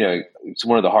 it's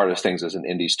one of the hardest things as an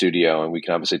indie studio. And we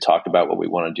can obviously talk about what we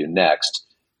want to do next.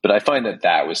 But I find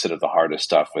that was sort of the hardest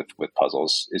stuff with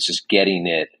puzzles. It's just getting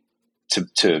it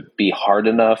to be hard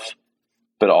enough,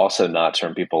 but also not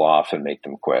turn people off and make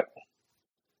them quit.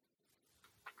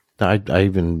 I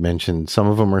even mentioned some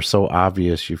of them are so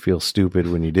obvious you feel stupid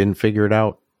when you didn't figure it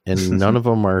out, and none of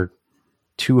them are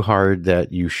too hard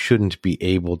that you shouldn't be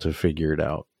able to figure it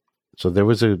out. So there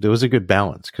was a good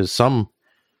balance, because some,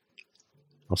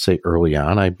 I'll say early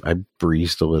on, I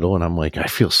breezed a little, and I'm like, I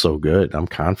feel so good, I'm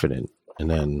confident, and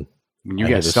then you get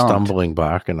get a stumped. stumbling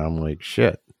block, and I'm like,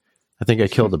 shit, I think I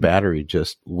killed the battery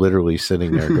just literally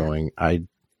sitting there going,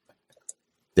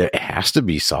 it has to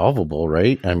be solvable,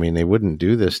 right? They wouldn't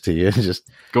do this to you. Just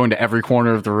going to every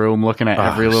corner of the room, looking at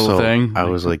every little thing. I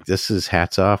was like, this is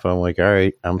hats off. I'm like, all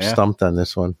right, I'm stumped on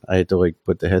this one. I had to like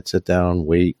put the headset down,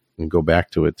 wait, and go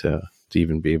back to it to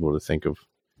even be able to think of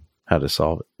how to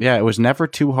solve it. Yeah, it was never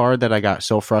too hard that I got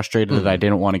so frustrated that I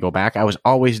didn't want to go back. I was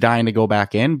always dying to go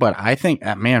back in, but I think,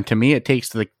 man, to me, it takes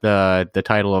the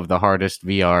title of the hardest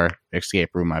VR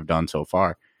escape room I've done so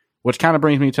far. Which kind of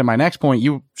brings me to my next point.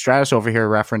 You, Stratus, over here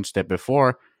referenced it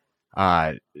before.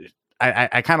 I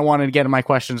kind of wanted to get in my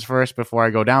questions first before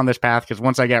I go down this path, because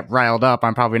once I get riled up,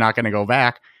 I'm probably not going to go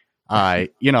back.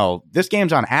 This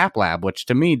game's on App Lab, which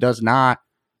to me does not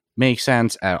make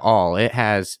sense at all. It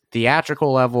has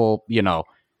theatrical level,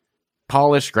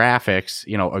 polished graphics,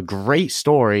 a great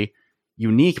story,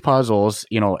 unique puzzles,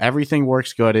 everything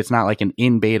works good. It's not like an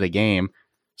in-beta game.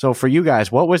 So for you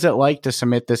guys, what was it like to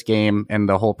submit this game and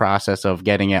the whole process of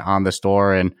getting it on the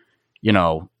store? And,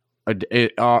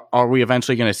 are we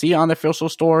eventually going to see it on the official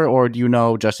store, or do you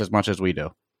know just as much as we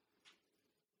do?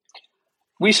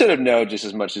 We sort of know just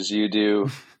as much as you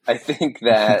do. I think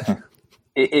that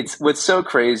it's what's so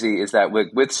crazy is that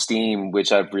with Steam,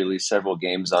 which I've released several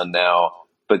games on now,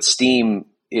 but Steam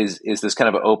is this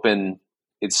kind of open.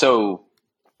 It's so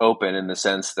open in the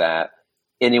sense that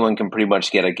anyone can pretty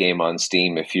much get a game on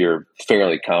Steam if you're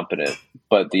fairly competent.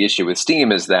 But the issue with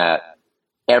Steam is that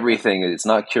everything is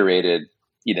not curated.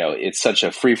 It's such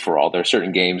a free for all. There are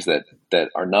certain games that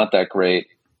are not that great,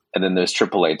 and then there's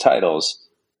AAA titles.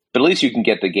 But at least you can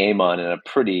get the game on in a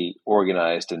pretty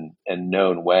organized and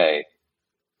known way.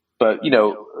 But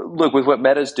look, with what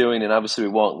Meta's doing, and obviously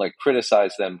we won't like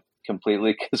criticize them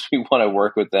completely because we want to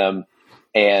work with them,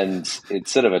 and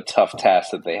it's sort of a tough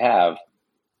task that they have.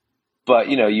 But,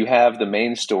 you have the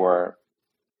main store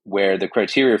where the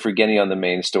criteria for getting on the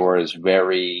main store is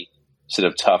very sort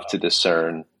of tough to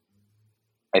discern.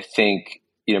 I think,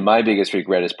 my biggest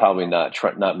regret is probably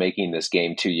not making this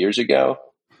game 2 years ago.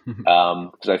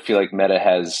 Because I feel like Meta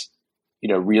has,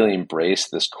 really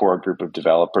embraced this core group of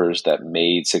developers that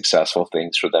made successful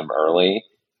things for them early.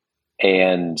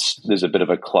 And there's a bit of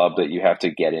a club that you have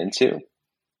to get into.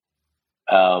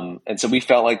 And so we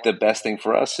felt like the best thing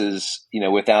for us is,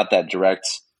 without that direct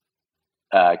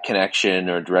connection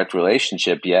or direct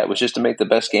relationship yet, was just to make the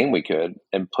best game we could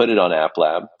and put it on App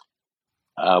Lab,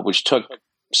 which took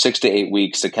 6 to 8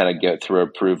 weeks to kind of get through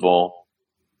approval.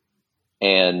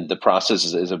 And the process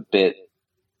is a bit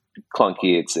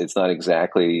clunky. It's not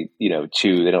exactly, they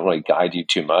don't really guide you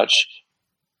too much.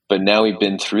 But now we've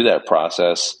been through that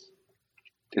process.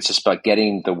 it's just about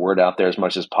getting the word out there as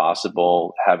much as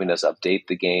possible, having us update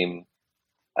the game,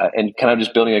 and kind of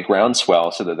just building a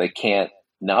groundswell so that they can't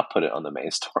not put it on the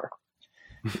main store.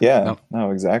 Yeah, no,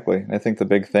 exactly. I think the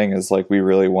big thing is like we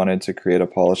really wanted to create a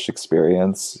polished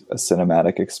experience, a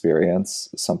cinematic experience,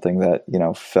 something that, you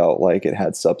know, felt like it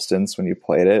had substance when you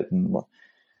played it. And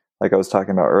like I was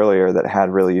talking about earlier, that had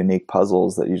really unique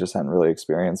puzzles that you just hadn't really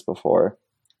experienced before.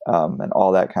 And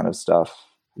all that kind of stuff,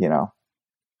 you know,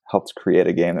 helped create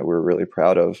a game that we're really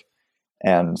proud of.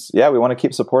 And yeah, we want to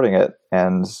keep supporting it,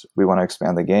 and we want to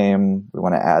expand the game. We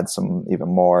want to add some even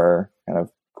more kind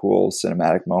of cool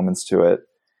cinematic moments to it.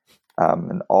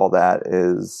 And all that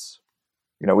is,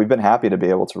 you know, we've been happy to be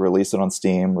able to release it on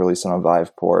Steam, release it on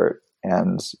Viveport,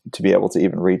 and to be able to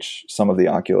even reach some of the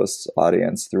Oculus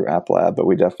audience through App Lab. But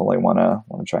we definitely want to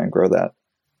try and grow that.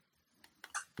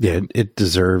 Yeah, it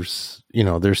deserves, you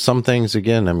know, there's some things,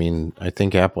 again, I mean, I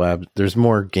think App Lab, there's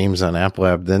more games on App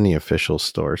Lab than the official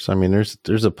store. So, I mean,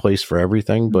 there's a place for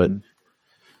everything, but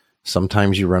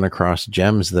sometimes you run across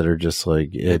gems that are just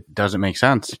like, it doesn't make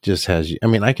sense. It just has you. I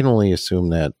mean, I can only assume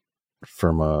that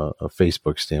from a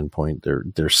Facebook standpoint,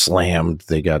 they're slammed.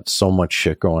 They got so much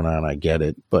shit going on. I get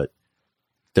it, but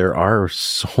there are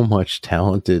so much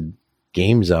talented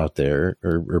games out there,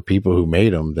 or people who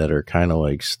made them that are kind of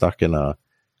like stuck in a,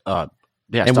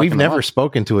 and we've never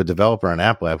spoken to a developer on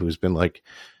App Lab who's been like,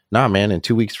 nah, man, in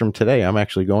 2 weeks from today, I'm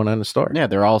actually going on the store. Yeah,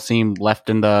 they're all seem left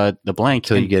in the blank.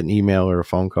 Until you get an email or a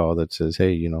phone call that says,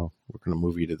 hey, you know, we're going to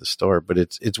move you to the store. But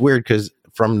it's weird because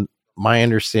from my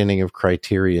understanding of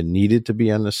criteria needed to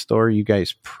be on the store, you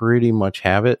guys pretty much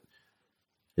have it.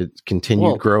 It's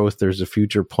continued growth. There's a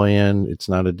future plan. It's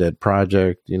not a dead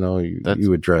project. You know,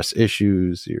 you address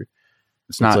issues.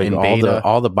 It's not like in beta.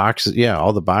 All the boxes. Yeah,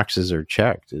 all the boxes are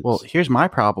checked. Well, here's my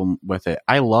problem with it.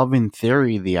 I love, in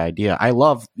theory, the idea. I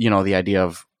love, you know, the idea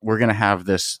of we're going to have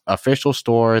this official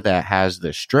store that has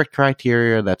the strict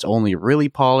criteria that's only really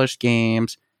polished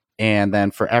games. And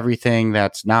then for everything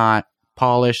that's not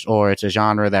polished, or it's a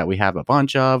genre that we have a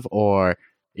bunch of, or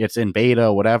it's in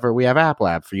beta, whatever, we have App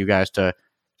Lab for you guys to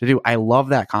do. I love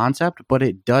that concept, but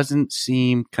it doesn't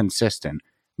seem consistent.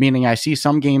 Meaning I see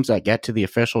some games that get to the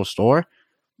official store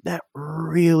that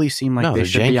really seem like they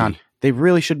should be on. They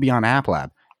really should be on App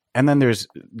Lab. And then there's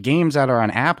games that are on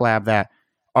App Lab that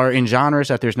are in genres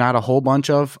that there's not a whole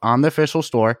bunch of on the official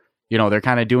store. You know, they're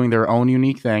kind of doing their own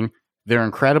unique thing. They're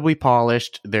incredibly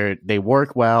polished. They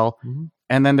work well. Mm-hmm.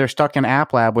 And then they're stuck in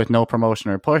App Lab with no promotion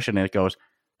or push. And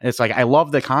it's like, I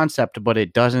love the concept, but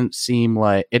it doesn't seem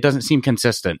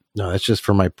consistent. No, that's just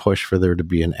for my push for there to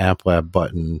be an App Lab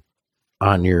button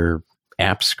on your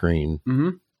app screen. Mm-hmm.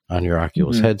 On your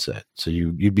Oculus headset. So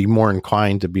you'd be more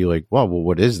inclined to be like, well,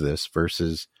 what is this?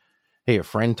 Versus, hey, a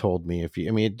friend told me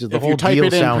the whole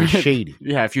deal sounds shady.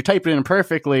 Yeah, if you type it in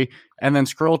perfectly and then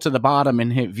scroll to the bottom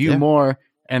and hit view more,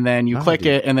 and then you click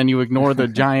it and then you ignore the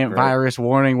giant virus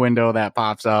warning window that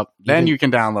pops up, then you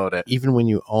can download it. Even when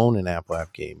you own an App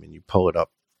Lab game and you pull it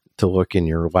up to look in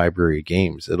your library of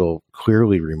games, it'll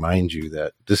clearly remind you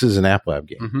that this is an App Lab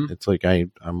game. Mm-hmm. It's like,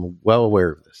 I'm well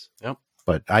aware of this. Yep.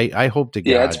 But I hope to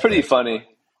get. Yeah, it's pretty funny.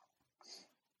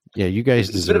 Yeah, you guys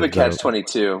deserve. It's a bit of a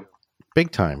catch-22.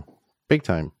 Big time.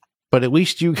 But at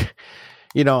least you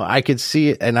know, I could see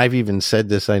it, and I've even said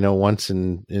this, I know, once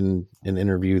in an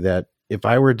interview, that if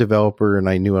I were a developer and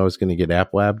I knew I was going to get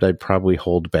App Labbed, I'd probably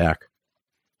hold back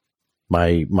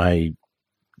my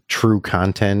true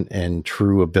content and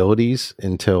true abilities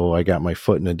until I got my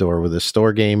foot in the door with a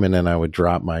store game, and then I would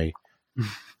drop my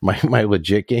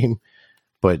legit game.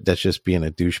 But that's just being a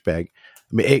douchebag.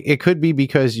 I mean, it could be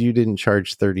because you didn't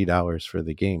charge $30 for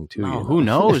the game too. No, you know? Who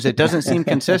knows? It doesn't seem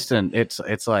consistent.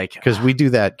 It's like, because we do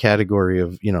that category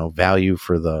of, you know, value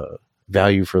for the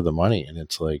money, and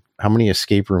it's like, how many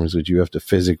escape rooms would you have to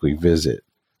physically visit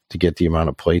to get the amount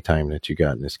of playtime that you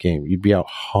got in this game? You'd be out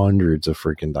hundreds of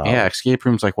freaking dollars. Yeah, escape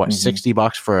rooms like what,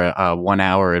 $60 for a 1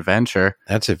 hour adventure.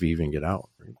 That's if you even get out.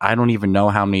 Right? I don't even know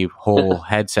how many whole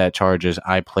headset charges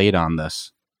I played on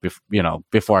this.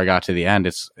 Before I got to the end.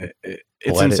 It's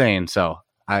insane. So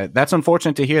that's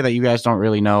unfortunate to hear that you guys don't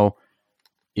really know,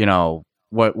 you know,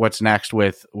 what's next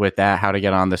with that, how to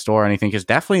get on the store or anything. Because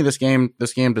definitely this game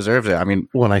deserves it. I mean,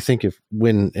 I think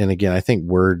I think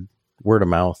word of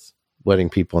mouth,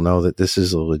 letting people know that this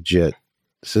is a legit.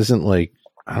 This isn't like,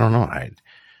 I don't know.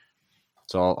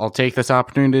 So I'll take this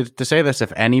opportunity to say this.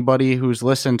 If anybody who's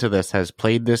listened to this has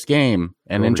played this game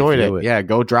and enjoyed it, yeah,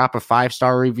 go drop a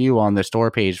 5-star review on the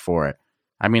store page for it.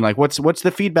 I mean, like, what's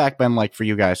the feedback been like for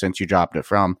you guys since you dropped it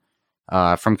from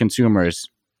consumers?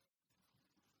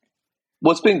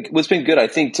 What's been good, I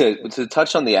think, to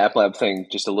touch on the App Lab thing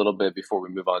just a little bit before we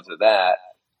move on to that.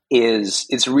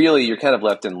 it's really, you're kind of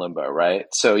left in limbo, right?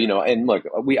 So, and look,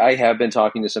 I have been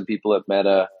talking to some people at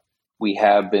Meta. We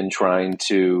have been trying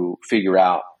to figure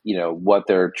out, what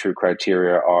their true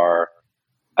criteria are.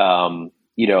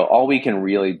 All we can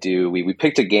really do, we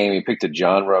picked a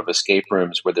genre of escape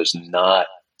rooms where there's not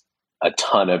a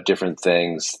ton of different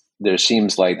things. There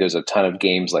seems like there's a ton of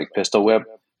games like Pistol Whip,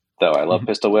 though I love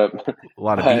Pistol Whip. A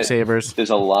lot of Beat Sabers. There's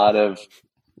a lot of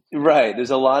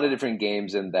different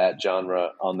games in that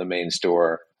genre on the main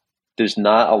store. There's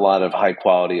not a lot of high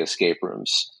quality escape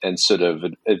rooms and sort of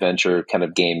adventure kind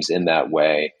of games in that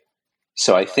way.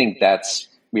 So I think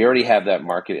we already have that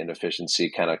market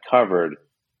inefficiency kind of covered.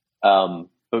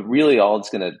 But really all it's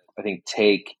going to, I think,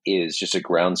 take is just a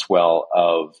groundswell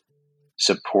of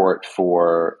support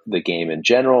for the game in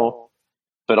general,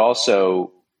 but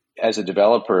also as a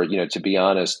developer, to be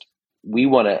honest, we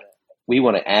want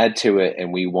to add to it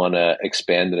and we want to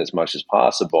expand it as much as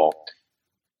possible.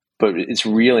 But it's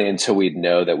really until we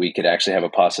know that we could actually have a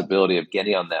possibility of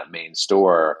getting on that main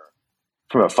store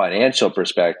from a financial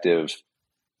perspective,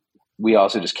 we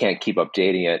also just can't keep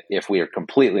updating it if we are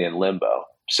completely in limbo.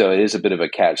 So it is a bit of a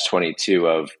catch-22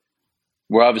 of,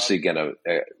 we're obviously going to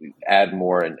add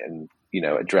more and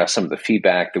address some of the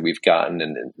feedback that we've gotten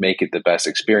and make it the best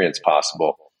experience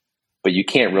possible. But you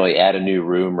can't really add a new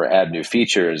room or add new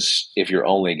features if you're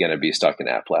only going to be stuck in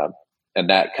App Lab. And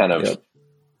that kind of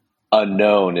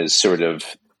unknown is sort of,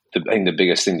 I think, the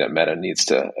biggest thing that Meta needs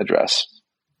to address.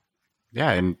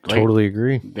 Yeah, and totally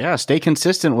agree. Yeah, stay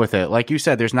consistent with it. Like you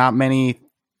said, there's not many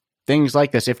things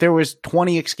like this. If there was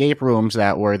 20 escape rooms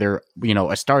that were there,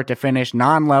 a start to finish,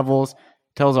 non-levels,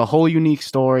 tells a whole unique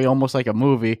story, almost like a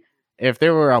movie. If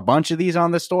there were a bunch of these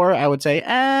on the store, I would say,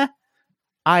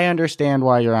 I understand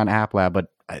why you're on App Lab, but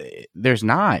there's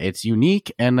not. It's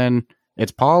unique, and then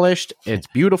it's polished, it's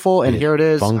beautiful, and here it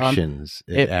is. Functions.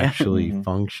 It actually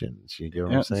functions. You get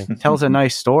what I'm saying? Tells a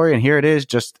nice story, and here it is,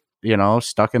 just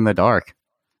stuck in the dark.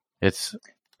 It's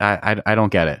I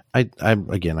don't get it.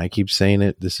 I keep saying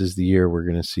it. This is the year we're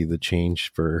going to see the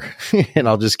change for, and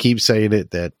I'll just keep saying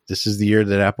it, that this is the year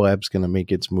that App Lab's going to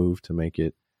make its move to make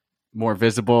it more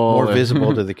visible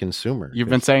to the consumer. You've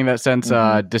been saying that since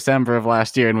December of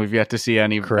last year, and we've yet to see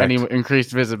any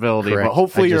increased visibility. Correct. But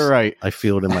hopefully you're right. I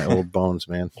feel it in my old bones,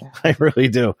 man. I really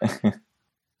do.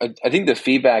 I think the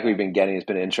feedback we've been getting has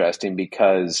been interesting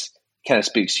because it kind of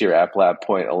speaks to your App Lab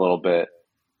point a little bit.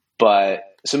 But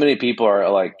so many people are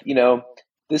like,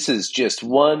 this is just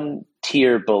one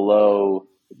tier below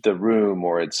the room,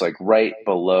 or it's like right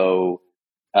below,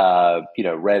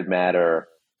 Red Matter.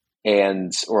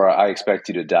 Or I expect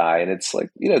you to die. And it's like,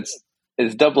 it's a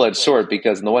double-edged sword,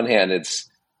 because on the one hand,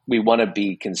 we want to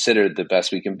be considered the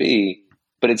best we can be,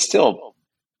 but it's still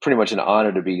pretty much an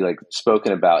honor to be like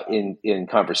spoken about in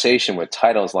conversation with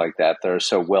titles like that are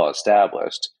so well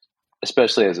established,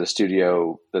 especially as a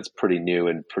studio that's pretty new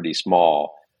and pretty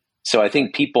small. So I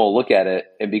think people look at it,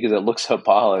 and because it looks so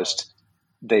polished,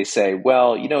 they say,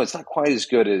 well, it's not quite as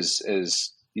good as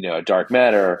a Dark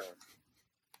Matter.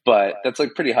 But that's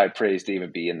like pretty high praise to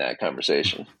even be in that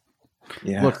conversation.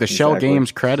 Yeah, look, the Shell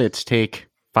Games credits take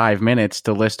 5 minutes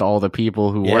to list all the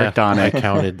people who worked on it. I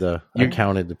counted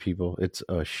the people. It's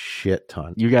a shit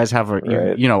ton. You guys have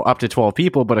up to 12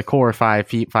 people, but a core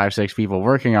 5-6 people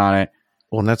working on it.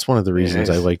 Well, and that's one of the reasons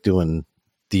I like doing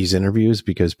these interviews,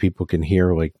 because people can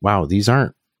hear like, wow, these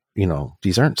aren't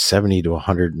 70 to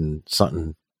 100 and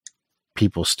something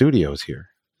people studios here.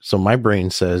 So my brain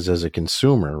says, as a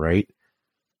consumer, right?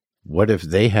 What if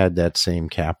they had that same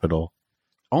capital?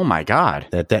 Oh my God.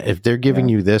 That if they're giving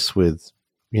you this with,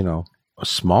 a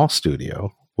small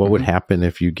studio, what would happen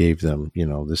if you gave them,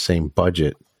 the same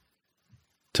budget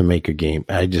to make a game?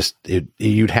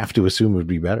 You'd have to assume it would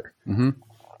be better. Mm-hmm.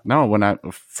 No,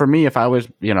 for me, if I was,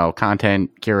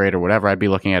 content curator, whatever, I'd be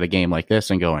looking at a game like this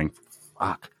and going,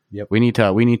 fuck. Yep. We need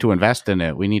to invest in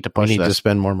it. We need to push this. We need to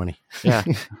spend more money. Yeah.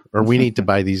 Or we need to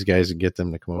buy these guys and get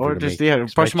them to come over. Or just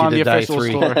push them on the official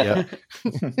store. Yeah.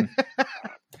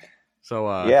 So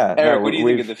Eric, what do you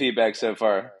think of the feedback so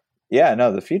far? Yeah,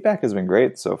 no, the feedback has been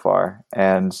great so far,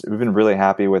 and we've been really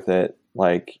happy with it.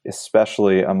 Like,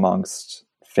 especially amongst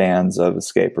fans of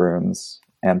escape rooms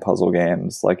and puzzle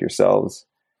games like yourselves.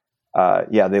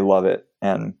 They love it,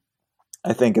 and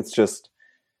I think it's just,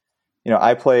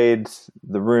 I played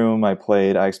The Room, I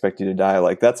played I Expect You to Die.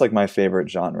 Like, that's like my favorite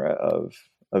genre of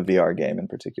a VR game in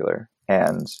particular.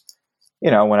 And,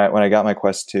 when I got my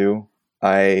Quest 2,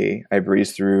 I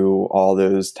breezed through all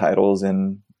those titles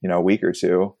in, a week or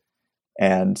two.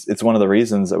 And it's one of the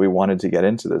reasons that we wanted to get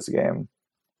into this game,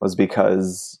 was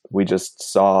because we just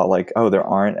saw like, oh, there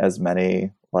aren't as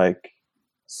many like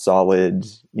solid,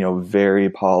 very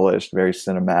polished, very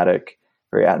cinematic,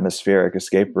 very atmospheric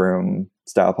escape room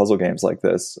style puzzle games like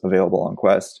this available on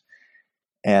Quest.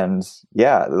 And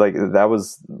yeah, that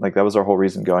was our whole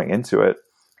reason going into it.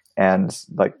 And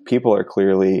people are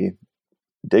clearly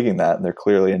digging that, and they're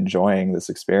clearly enjoying this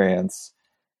experience.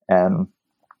 And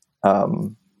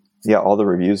all the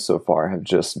reviews so far have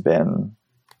just been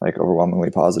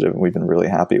overwhelmingly positive, and we've been really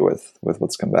happy with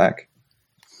what's come back.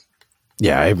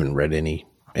 Yeah, I haven't read any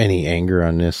anger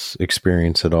on this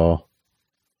experience at all.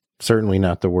 Certainly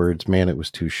not the words, man, it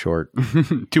was too short.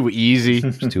 Too easy. It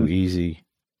was too easy.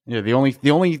 Yeah, the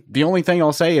only thing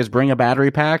I'll say is bring a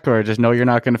battery pack, or just know you're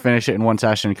not going to finish it in one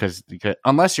session because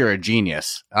unless you're a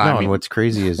genius. And what's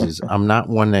crazy is I'm not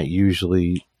one that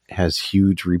usually has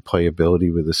huge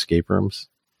replayability with escape rooms,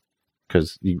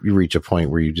 because you reach a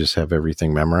point where you just have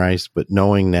everything memorized. But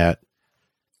knowing that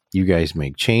you guys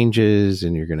make changes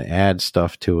and you're going to add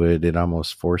stuff to it, it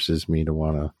almost forces me to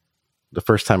want to. The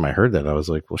first time I heard that, I was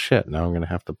like, well, shit, now I'm going to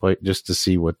have to play just to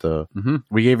see what the... Mm-hmm.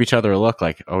 We gave each other a look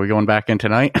like, are we going back in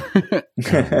tonight?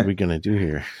 What are we going to do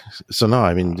here? So, no,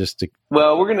 I mean, just to...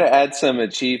 Well, we're going to add some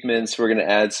achievements. We're going to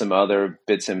add some other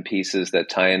bits and pieces that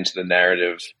tie into the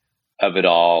narrative of it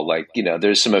all.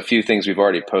 There's a few things we've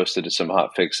already posted, some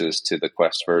hot fixes to the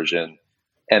Quest version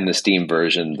and the Steam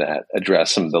version that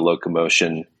address some of the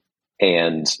locomotion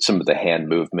and some of the hand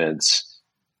movements.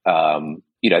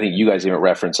 I think you guys even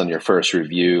referenced on your first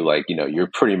review, you're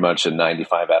pretty much a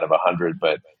 95 out of 100,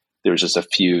 but there's just a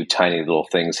few tiny little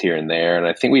things here and there. And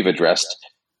I think we've addressed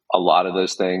a lot of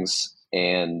those things.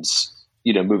 And,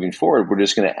 moving forward, we're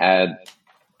just going to add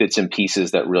bits and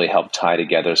pieces that really help tie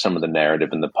together some of the narrative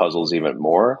and the puzzles even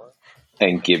more,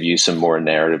 and give you some more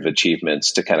narrative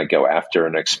achievements to kind of go after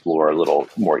and explore a little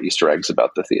more Easter eggs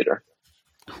about the theater.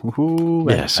 Ooh,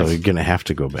 yeah, so you're gonna have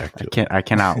to go back to I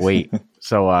cannot wait.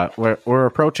 So we're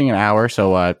approaching an hour.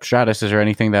 So Stratus, is there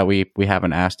anything that we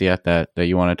haven't asked yet that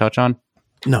you want to touch on?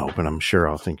 No, but I'm sure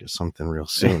I'll think of something real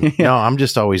soon. No, I'm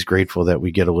just always grateful that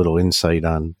we get a little insight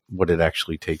on what it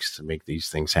actually takes to make these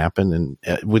things happen. And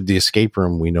with the escape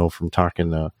room, we know from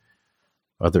talking to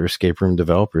other escape room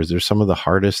developers, they're some of the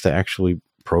hardest to actually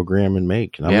program and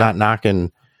make. And I'm not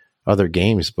knocking other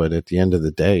games, but at the end of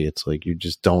the day, it's like you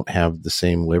just don't have the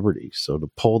same liberty. So to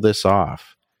pull this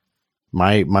off,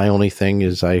 my only thing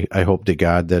is I hope to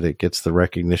God that it gets the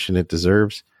recognition it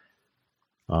deserves.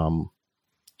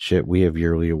 We have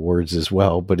yearly awards as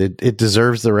well, but it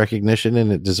deserves the recognition,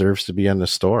 and it deserves to be on the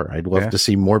store. I'd love to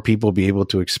see more people be able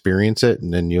to experience it,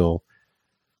 and then you'll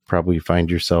probably find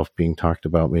yourself being talked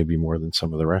about maybe more than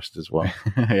some of the rest as well.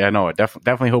 Yeah, no,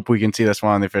 definitely hope we can see this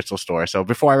one on the official store. So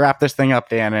before I wrap this thing up,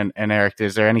 Dan and Eric,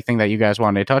 is there anything that you guys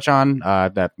wanted to touch on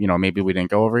that maybe we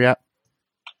didn't go over yet?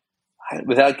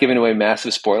 Without giving away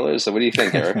massive spoilers, so what do you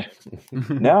think, Eric?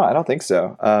 No, I don't think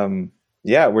so.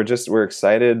 We're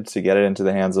excited to get it into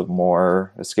the hands of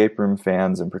more escape room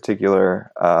fans in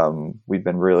particular. We've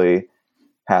been really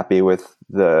happy with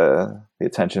the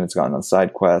attention it's gotten on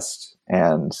SideQuest,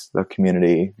 and the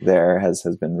community there has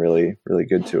been really, really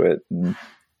good to it. And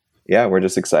yeah, we're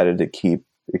just excited to keep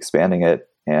expanding it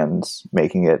and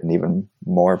making it an even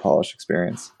more polished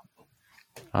experience.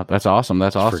 That's awesome.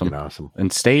 That's awesome. Freaking awesome.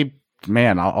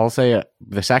 And I'll say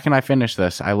the second I finish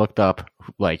this, I looked up,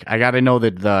 I got to know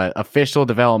the official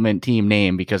development team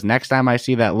name, because next time I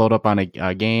see that load up on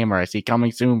a game, or I see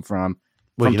coming soon from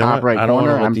top right corner, I don't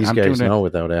know what these guys know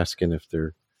without asking if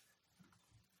they're.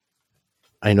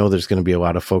 I know there's going to be a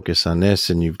lot of focus on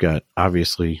this, and you've got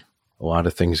obviously a lot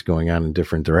of things going on in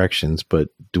different directions, but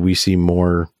do we see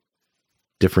more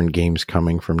different games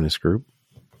coming from this group?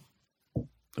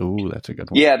 Ooh, that's a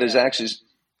good one. Yeah, there's actually,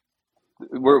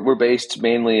 we're based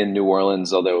mainly in New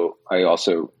Orleans, although I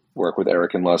also work with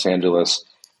Eric in Los Angeles,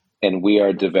 and we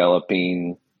are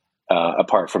developing,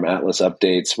 apart from Atlas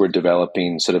updates, we're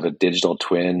developing sort of a digital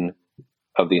twin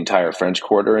of the entire French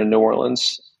Quarter in New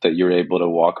Orleans that you're able to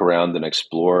walk around and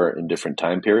explore in different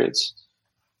time periods.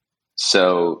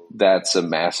 So that's a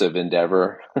massive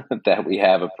endeavor that we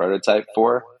have a prototype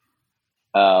for.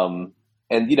 And,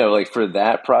 for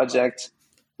that project,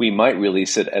 we might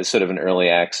release it as sort of an early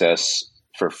access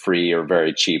for free or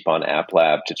very cheap on App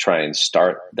Lab to try and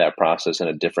start that process in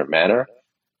a different manner.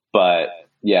 But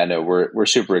yeah, no, we're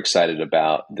super excited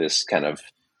about this kind of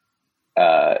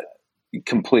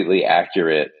completely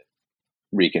accurate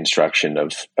reconstruction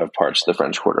of parts of the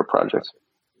French Quarter project.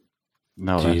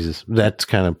 No, Jesus, that's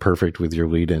kind of perfect with your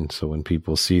lead in. So when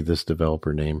people see this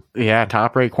developer name,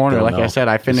 top right corner, like I said,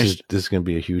 I finished. This is going to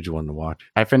be a huge one to watch.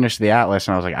 I finished the Atlas,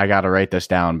 and I was like, I got to write this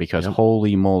down, because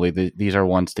holy moly, these are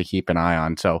ones to keep an eye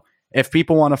on. So if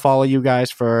people want to follow you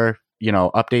guys for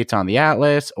updates on the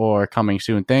Atlas or coming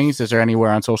soon things? Is there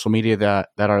anywhere on social media that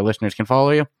our listeners can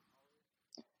follow you?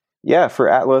 Yeah, for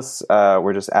Atlas,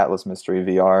 we're just Atlas Mystery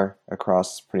VR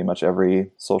across pretty much every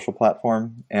social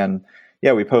platform. And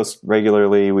yeah, we post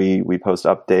regularly. We post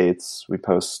updates. We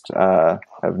post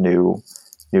have new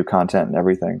content and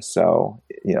everything. So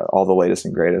all the latest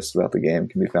and greatest about the game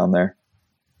can be found there.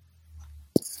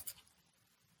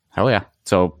 Hell yeah!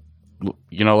 So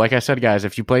like I said, guys,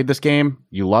 if you played this game,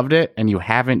 you loved it, and you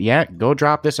haven't yet, go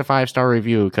drop this a 5-star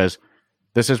review, because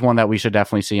this is one that we should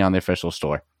definitely see on the official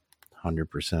store.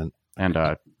 100%. And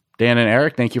Dan and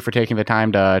Eric, thank you for taking the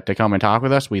time to come and talk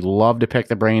with us. We love to pick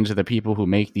the brains of the people who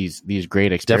make these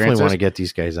great experiences. Definitely want to get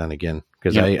these guys on again,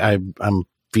 because I'm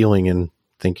feeling and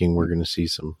thinking we're going to see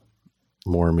some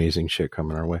more amazing shit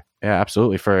coming our way. Yeah,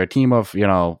 absolutely. For a team of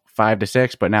 5 to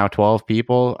 6, but now 12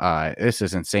 people, this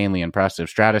is insanely impressive.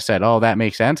 Stratus said, "Oh, that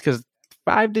makes sense," because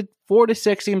 4 to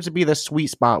 6 seems to be the sweet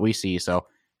spot we see. So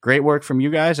great work from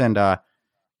you guys, and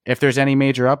if there's any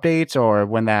major updates, or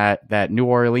when that New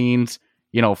Orleans,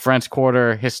 French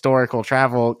Quarter historical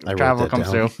travel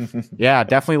comes through, yeah,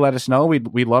 definitely let us know.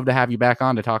 We'd love to have you back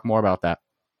on to talk more about that.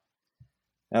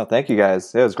 Oh, thank you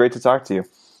guys. It was great to talk to you.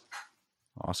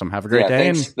 Awesome. Have a great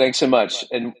day. Thanks so much.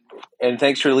 And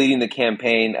thanks for leading the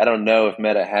campaign. I don't know if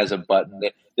Meta has a button.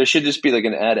 There should just be like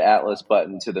an add Atlas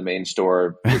button to the main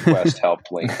store request help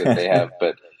link that they have.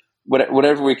 But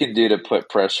whatever we can do to put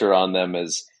pressure on them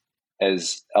as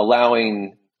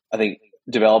allowing, I think,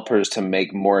 developers to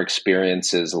make more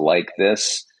experiences like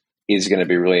this is going to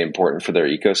be really important for their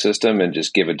ecosystem, and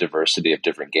just give a diversity of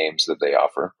different games that they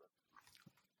offer.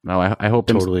 No, I hope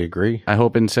totally agree. I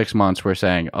hope in 6 months we're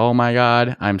saying, "Oh my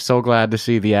God, I'm so glad to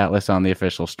see the Atlas on the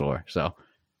official store." So,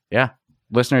 yeah,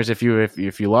 listeners, if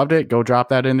you loved it, go drop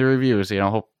that in the reviews.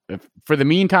 For the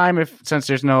meantime, since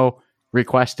there's no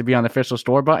request to be on the official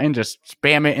store button, just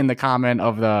spam it in the comment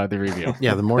of the review.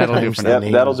 Yeah, the more times the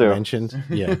name is mentioned,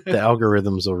 the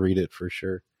algorithms will read it for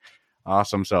sure.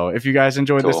 Awesome. So if you guys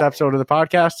enjoyed this episode of the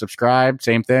podcast, subscribe,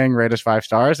 same thing, rate us 5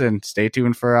 stars, and stay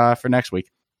tuned for next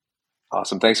week.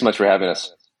 Awesome. Thanks so much for having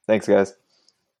us. Thanks, guys.